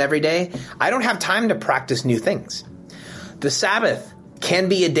devotional time every day, I don't have time to practice new things. The Sabbath can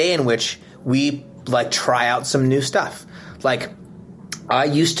be a day in which we try out some new stuff. I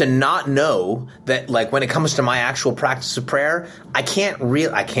used to not know that when it comes to my actual practice of prayer, I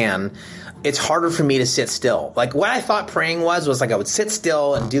can. It's harder for me to sit still. What I thought praying was I would sit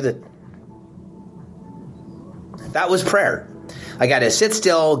still and do that was prayer. I got to sit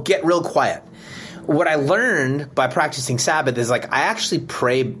still, get real quiet. What I learned by practicing Sabbath is I actually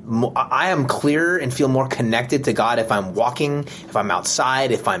pray. I am clearer and feel more connected to God if I'm walking, if I'm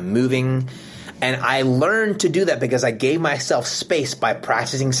outside, if I'm moving. And I learned to do that because I gave myself space by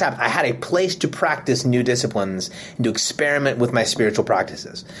practicing Sabbath. I had a place to practice new disciplines and to experiment with my spiritual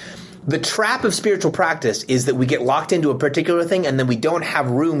practices. The trap of spiritual practice is that we get locked into a particular thing and then we don't have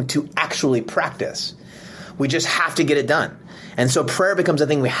room to actually practice. We just have to get it done. And so prayer becomes a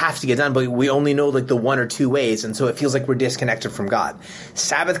thing we have to get done, but we only know the one or two ways. And so it feels like we're disconnected from God.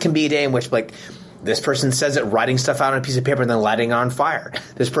 Sabbath can be a day in which this person says it, writing stuff out on a piece of paper and then lighting it on fire.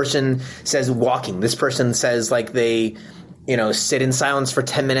 This person says walking. This person says they, sit in silence for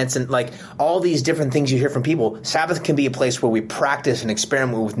 10 minutes and all these different things you hear from people. Sabbath can be a place where we practice and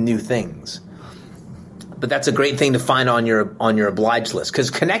experiment with new things. But that's a great thing to find on your obliged list,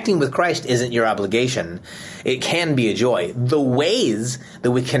 because connecting with Christ isn't your obligation. It can be a joy. The ways that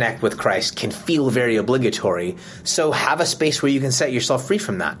we connect with Christ can feel very obligatory. So have a space where you can set yourself free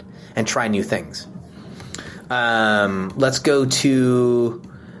from that and try new things. Let's go to,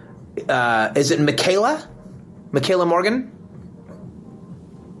 is it Michaela? Michaela Morgan?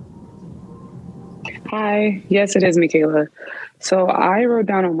 Hi. Yes, it is Michaela. So I wrote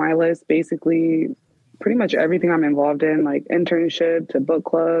down on my list basically pretty much everything I'm involved in, like internship to book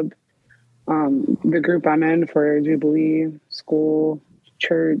club, the group I'm in for Jubilee, school,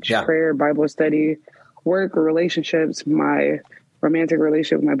 church, prayer, Bible study, work, relationships, my romantic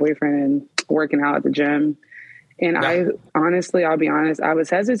relationship with my boyfriend, and working out at the gym. And I'll be honest, I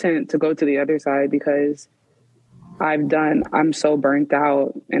was hesitant to go to the other side because I'm so burnt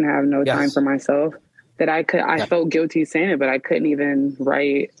out and have no time for myself that I felt guilty saying it, but I couldn't even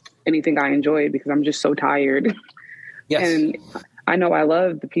write anything I enjoyed because I'm just so tired. Yes. And I know I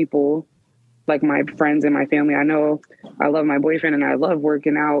love the people, like my friends and my family. I know I love my boyfriend and I love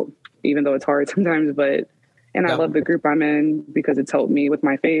working out, even though it's hard sometimes, I love the group I'm in because it's helped me with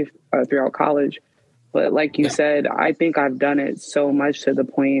my faith throughout college. But like you said, I think I've done it so much to the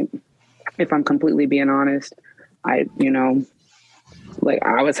point, if I'm completely being honest, I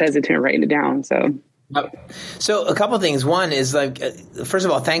was hesitant writing it down. So a couple things. One is first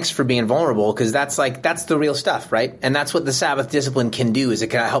of all, thanks for being vulnerable, because that's the real stuff, right? And that's what the Sabbath discipline can do, is it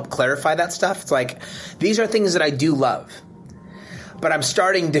can help clarify that stuff. It's like, these are things that I do love, but I'm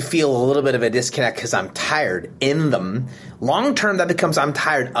starting to feel a little bit of a disconnect because I'm tired in them. Long term, that becomes I'm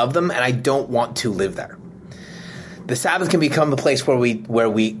tired of them and I don't want to live there. The Sabbath can become the place where we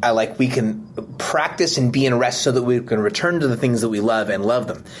can practice and be in rest so that we can return to the things that we love and love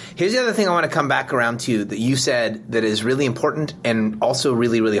them. Here's the other thing I want to come back around to that you said that is really important and also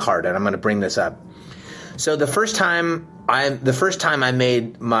really, really hard, and I'm going to bring this up. So the first time I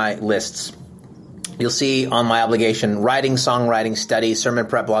made my lists, you'll see on my obligation: writing, songwriting, study, sermon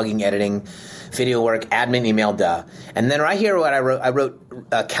prep, blogging, editing, video work, admin, email, and then right here what I wrote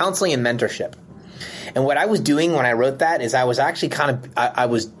counseling and mentorship. And what I was doing when I wrote that is I was actually I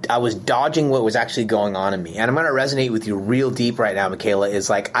was dodging what was actually going on in me. And I'm going to resonate with you real deep right now, Michaela, is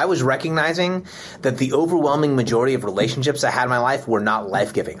I was recognizing that the overwhelming majority of relationships I had in my life were not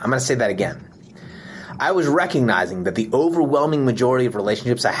life-giving. I'm going to say that again. I was recognizing that the overwhelming majority of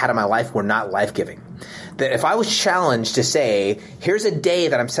relationships I had in my life were not life-giving. That if I was challenged to say, here's a day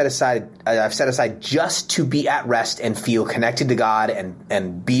that I've set aside just to be at rest and feel connected to God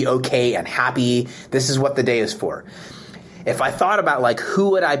and be okay and happy, this is what the day is for. If I thought about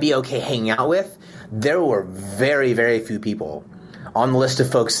who would I be okay hanging out with, there were very, very few people on the list of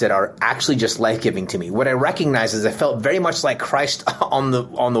folks that are actually just life-giving to me. What I recognized is I felt very much like Christ on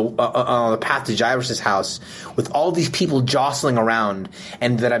the path to Jairus' house, with all these people jostling around,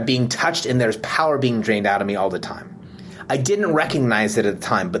 and that I'm being touched and there's power being drained out of me all the time. I didn't recognize it at the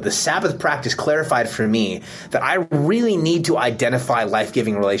time, but the Sabbath practice clarified for me that I really need to identify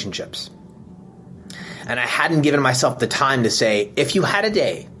life-giving relationships. And I hadn't given myself the time to say, if you had a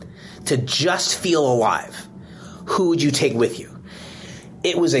day to just feel alive, who would you take with you?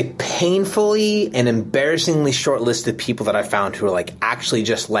 It was a painfully and embarrassingly short list of people that I found who were actually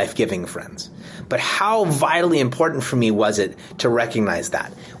just life-giving friends. But how vitally important for me was it to recognize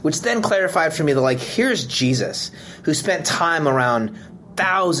that? Which then clarified for me that here's Jesus, who spent time around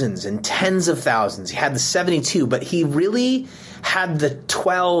thousands and tens of thousands. He had the 72, but he really had the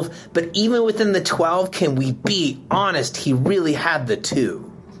 12. But even within the 12, can we be honest, he really had the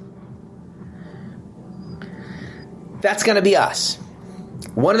 2. That's going to be us.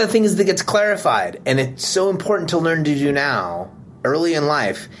 One of the things that gets clarified, and it's so important to learn to do now, early in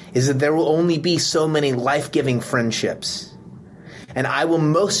life, is that there will only be so many life-giving friendships. And I will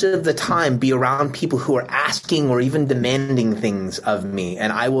most of the time be around people who are asking or even demanding things of me,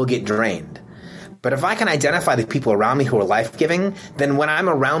 and I will get drained. But if I can identify the people around me who are life-giving, then when I'm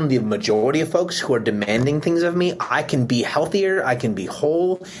around the majority of folks who are demanding things of me, I can be healthier, I can be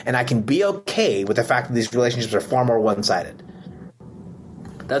whole, and I can be okay with the fact that these relationships are far more one-sided.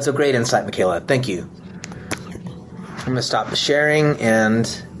 That's a great insight, Michaela. Thank you. I'm going to stop the sharing and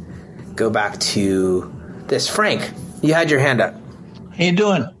go back to this. Frank, you had your hand up. How you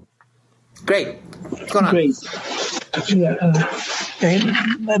doing? Great. What's going on? Great.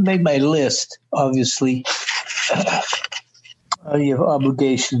 I made my list, obviously. You have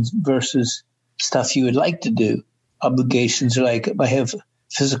obligations versus stuff you would like to do. Obligations are I have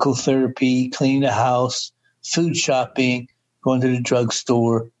physical therapy, cleaning the house, food shopping, going to the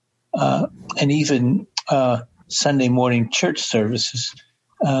drugstore, and even Sunday morning church services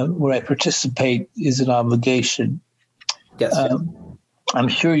where I participate is an obligation. Yes. I'm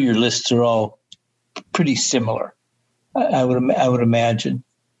sure your lists are all pretty similar. I would imagine.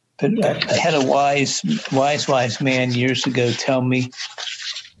 But I had a wise man years ago tell me.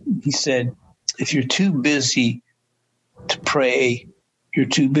 He said, "If you're too busy to pray, you're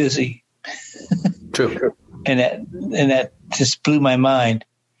too busy." True. And that just blew my mind.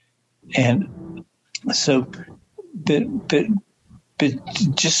 And so, but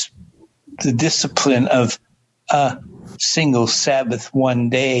just the discipline of a single Sabbath one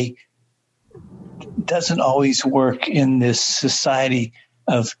day doesn't always work in this society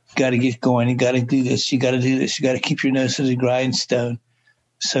of got to get going, you got to do this, you got to do this, you got to keep your nose to the grindstone.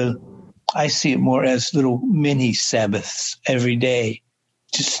 So I see it more as little mini Sabbaths every day.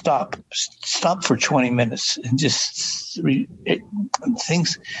 Just stop for 20 minutes and just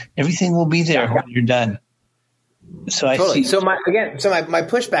everything will be there when you're done. So I totally. see. So my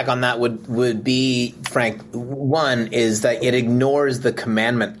pushback on that would be, Frank, one is that it ignores the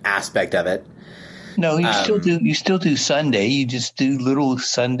commandment aspect of it. No, you still do Sunday. You just do little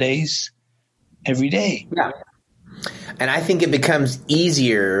Sundays every day. Yeah. And I think it becomes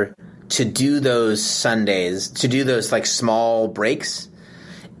easier to do those Sundays, to do those small breaks,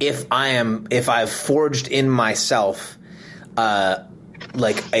 if I've forged in myself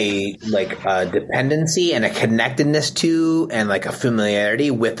like a dependency and a connectedness to and like a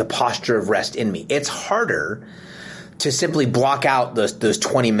familiarity with the posture of rest in me. It's harder to simply block out those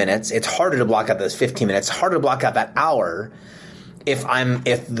 20 minutes. It's harder to block out those 15 minutes. It's harder to block out that hour if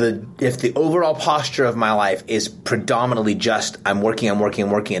the overall posture of my life is predominantly just I'm working,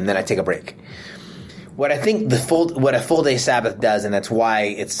 and then I take a break. What I think what a full day Sabbath does, and that's why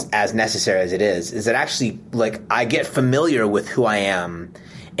it's as necessary as it is that actually like I get familiar with who I am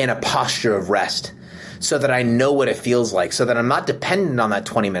in a posture of rest, so that I know what it feels like, so that I'm not dependent on that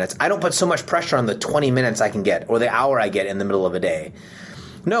 20 minutes. I don't put so much pressure on the 20 minutes I can get or the hour I get in the middle of a day.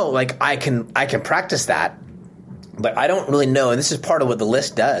 No, like I can practice that, but I don't really know. And this is part of what the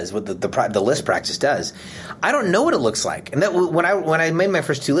list does, what the list practice does. I don't know what it looks like. And that when I made my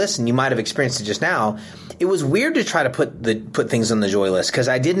first two lists, and you might have experienced it just now, it was weird to try to put things on the joy list because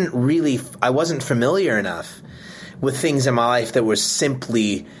I wasn't familiar enough with things in my life that were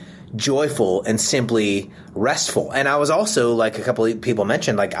simply joyful and simply restful. And I was also, like a couple of people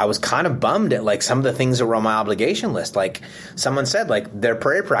mentioned, like I was kind of bummed at like some of the things that were on my obligation list. Like someone said, like their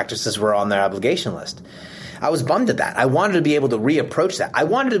prayer practices were on their obligation list. I was bummed at that. I wanted to be able to reapproach that. I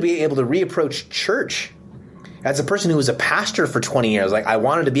wanted to be able to reapproach church. As a person who was a pastor for 20 years, like I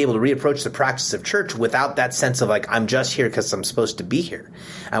wanted to be able to reapproach the practice of church without that sense of like I'm just here because I'm supposed to be here.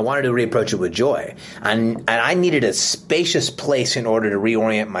 I wanted to reapproach it with joy, and I needed a spacious place in order to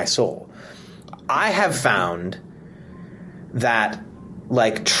reorient my soul. I have found that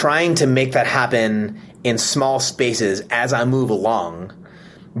like trying to make that happen in small spaces as I move along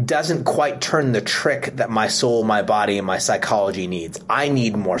doesn't quite turn the trick that my soul, my body, and my psychology needs. I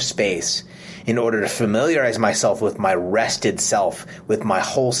need more space in order to familiarize myself with my rested self, with my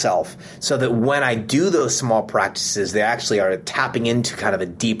whole self, so that when I do those small practices, they actually are tapping into kind of a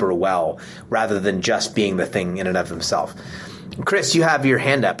deeper well rather than just being the thing in and of themselves. Chris, you have your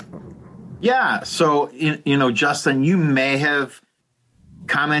hand up. Yeah. So, Justin, you may have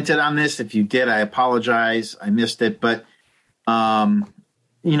commented on this. If you did, I apologize. I missed it. But,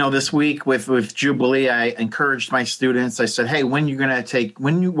 this week with Jubilee, I encouraged my students. I said, hey, when are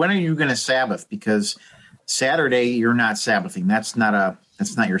you going to Sabbath? Because Saturday you're not Sabbathing. That's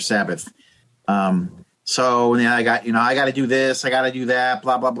not your Sabbath. So then I got to do this, I got to do that,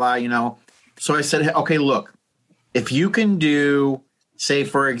 blah, blah, blah, So I said, okay, look, if you can do, say,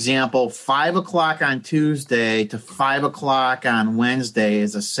 for example, 5 o'clock on Tuesday to 5 o'clock on Wednesday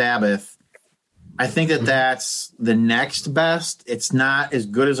is a Sabbath, I think that's the next best. It's not as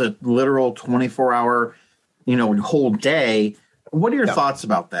good as a literal 24-hour, whole day. What are your thoughts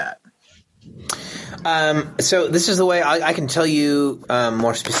about that? So this is the way I can tell you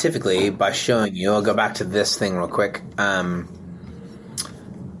more specifically by showing you. I'll go back to this thing real quick.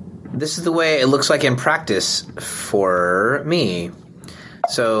 This is the way it looks like in practice for me.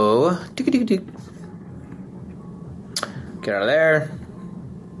 So, get out of there.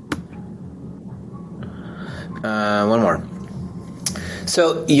 One more.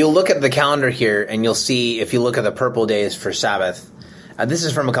 So you'll look at the calendar here, and you'll see, if you look at the purple days for Sabbath, this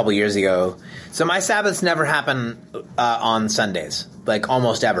is from a couple years ago. So my Sabbaths never happen on Sundays, like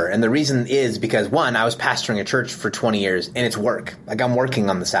almost ever. And the reason is because, one, I was pastoring a church for 20 years, and it's work. Like I'm working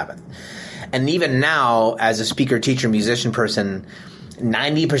on the Sabbath. And even now, as a speaker, teacher, musician person,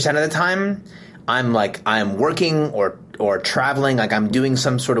 90% of the time, I'm working or traveling, like I'm doing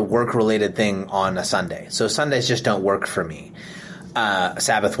some sort of work-related thing on a Sunday. So Sundays just don't work for me,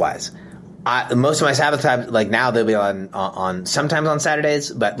 Sabbath-wise. Most of my Sabbath times, like now, they'll be on sometimes on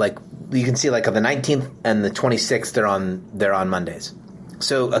Saturdays, but like you can see, like on the 19th and the 26th, they're on Mondays.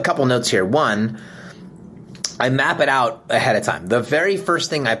 So a couple notes here. One, I map it out ahead of time. The very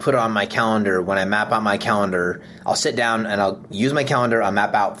first thing I put on my calendar when I map out my calendar, I'll sit down and I'll use my calendar. I'll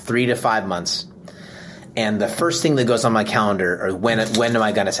map out 3 to 5 months. And the first thing that goes on my calendar are when am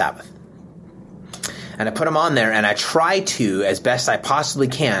I going to Sabbath? And I put them on there, and I try to, as best I possibly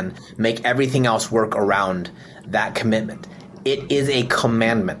can, make everything else work around that commitment. It is a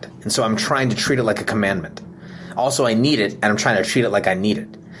commandment, and so I'm trying to treat it like a commandment. Also, I need it, and I'm trying to treat it like I need it.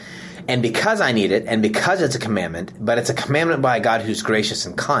 And because I need it, and because it's a commandment, but it's a commandment by a God who's gracious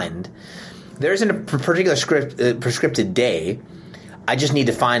and kind, there isn't a particular prescripted day. I just need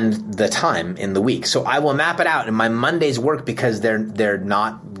to find the time in the week. So I will map it out, and my Mondays work because they're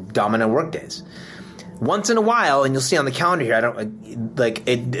not dominant work days. Once in a while, and you'll see on the calendar here, I don't like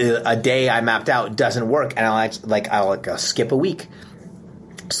it, a day I mapped out doesn't work, and I'll skip a week.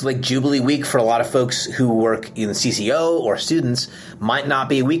 So like Jubilee week for a lot of folks who work in the CCO or students might not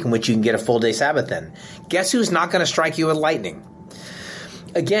be a week in which you can get a full day Sabbath in. Guess who's not going to strike you with lightning?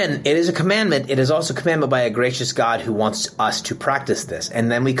 Again, it is a commandment. It is also a commandment by a gracious God who wants us to practice this. And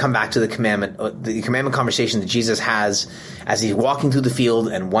then we come back to the commandment conversation that Jesus has as he's walking through the field,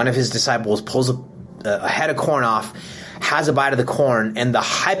 and one of his disciples pulls a head of corn off, has a bite of the corn, and the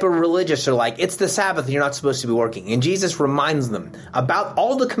hyper-religious are like, it's the Sabbath, you're not supposed to be working. And Jesus reminds them about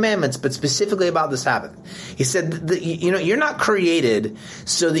all the commandments, but specifically about the Sabbath. He said, you're not created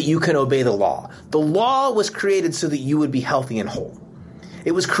so that you can obey the law. The law was created so that you would be healthy and whole.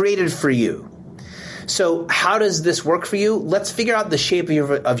 It was created for you. So how does this work for you? Let's figure out the shape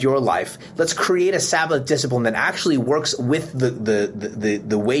of your life. Let's create a Sabbath discipline that actually works with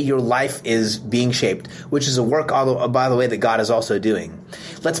the way your life is being shaped, which is a work, by the way, that God is also doing.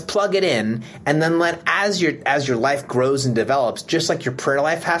 Let's plug it in, and then as your life grows and develops, just like your prayer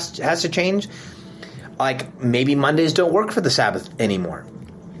life has to change, like maybe Mondays don't work for the Sabbath anymore.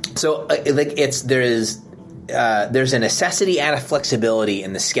 So there's a necessity and a flexibility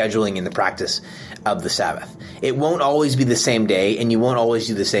in the scheduling and the practice of the Sabbath. It won't always be the same day, and you won't always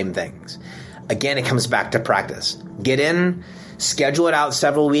do the same things. Again, it comes back to practice. Get in, schedule it out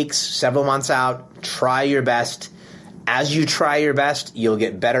several weeks, several months out, try your best. As you try your best, you'll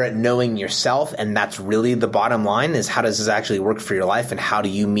get better at knowing yourself, and that's really the bottom line, is how does this actually work for your life, and how do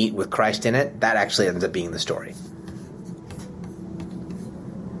you meet with Christ in it? That actually ends up being the story.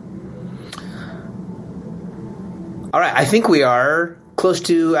 All right, I think we are close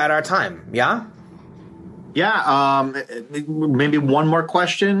to at our time. Yeah? Yeah, maybe one more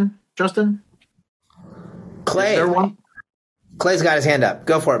question, Justin? Clay. Is there one? Clay's got his hand up.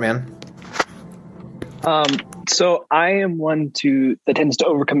 Go for it, man. So I am one that tends to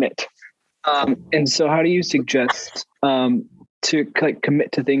overcommit. And so how do you suggest to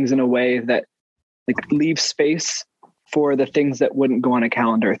commit to things in a way that leaves space for the things that wouldn't go on a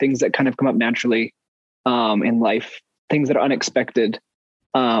calendar, things that kind of come up naturally in life, things that are unexpected,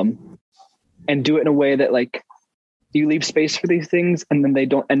 and do it in a way that you leave space for these things, and then they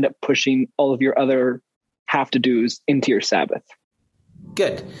don't end up pushing all of your other have-to-dos into your Sabbath?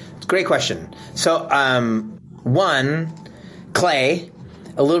 Good. Great question. So, one, Clay,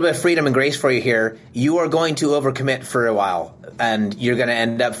 a little bit of freedom and grace for you here. You are going to overcommit for a while, and you're going to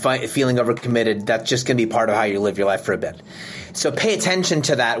end up feeling overcommitted. That's just going to be part of how you live your life for a bit. So pay attention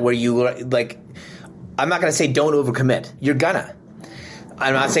to that, where you I'm not going to say don't overcommit. You're gonna.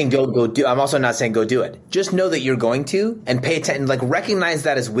 I'm not saying don't go do. I'm also not saying go do it. Just know that you're going to, and pay attention. Recognize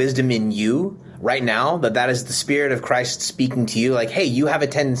that as wisdom in you right now. That is the Spirit of Christ speaking to you. Hey, you have a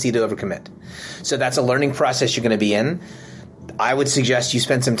tendency to overcommit. So that's a learning process you're going to be in. I would suggest you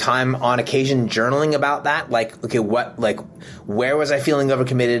spend some time on occasion journaling about that. Where was I feeling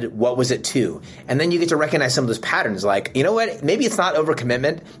overcommitted? What was it to? And then you get to recognize some of those patterns. You know what? Maybe it's not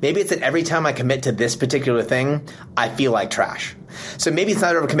overcommitment. Maybe it's that every time I commit to this particular thing, I feel like trash. So maybe it's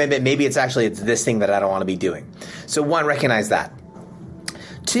not overcommitment. Maybe it's this thing that I don't want to be doing. So one, recognize that.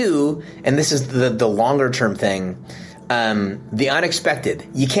 Two, and this is the longer term thing, the unexpected.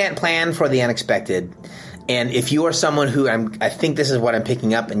 You can't plan for the unexpected. And if you are someone who I think this is what I'm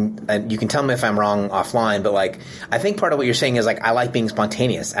picking up, and you can tell me if I'm wrong offline, but I think part of what you're saying is I like being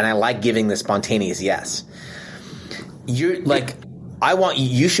spontaneous, and I like giving the spontaneous yes. You're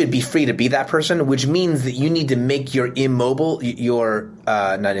you should be free to be that person, which means that you need to make your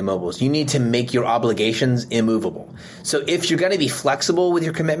not immobiles. You need to make your obligations immovable. So if you're going to be flexible with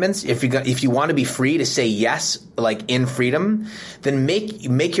your commitments, if you want to be free to say yes, in freedom, then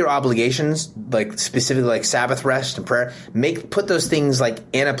make your obligations, specifically Sabbath rest and prayer, put those things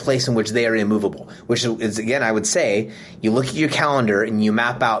in a place in which they are immovable, which is, again, I would say you look at your calendar and you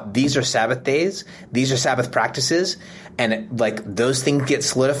map out, these are Sabbath days, these are Sabbath practices, and those things get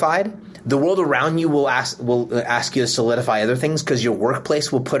solidified. The world around you will ask you to solidify other things, because your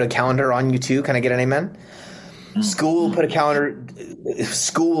workplace will put a calendar on you too. Can I get an amen? School will put a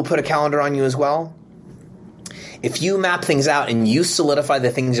calendar on you as well. If you map things out and you solidify the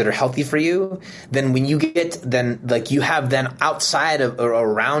things that are healthy for you, then when you you have outside of or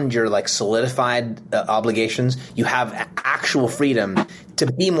around your solidified obligations, you have actual freedom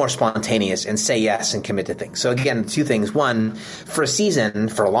to be more spontaneous and say yes and commit to things. So again, two things. One, for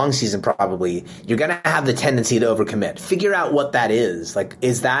a long season probably, you're going to have the tendency to overcommit. Figure out what that is.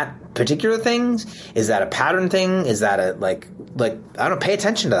 Is that particular things? Is that a pattern thing? Is that I don't know, pay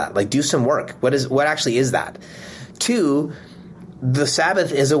attention to that. Do some work. What actually is that? Two, the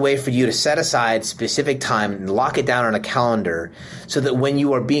Sabbath is a way for you to set aside specific time and lock it down on a calendar, so that when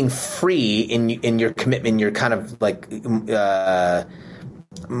you are being free in your commitment, your kind of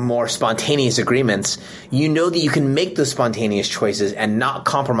more spontaneous agreements, you know that you can make those spontaneous choices and not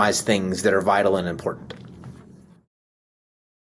compromise things that are vital and important.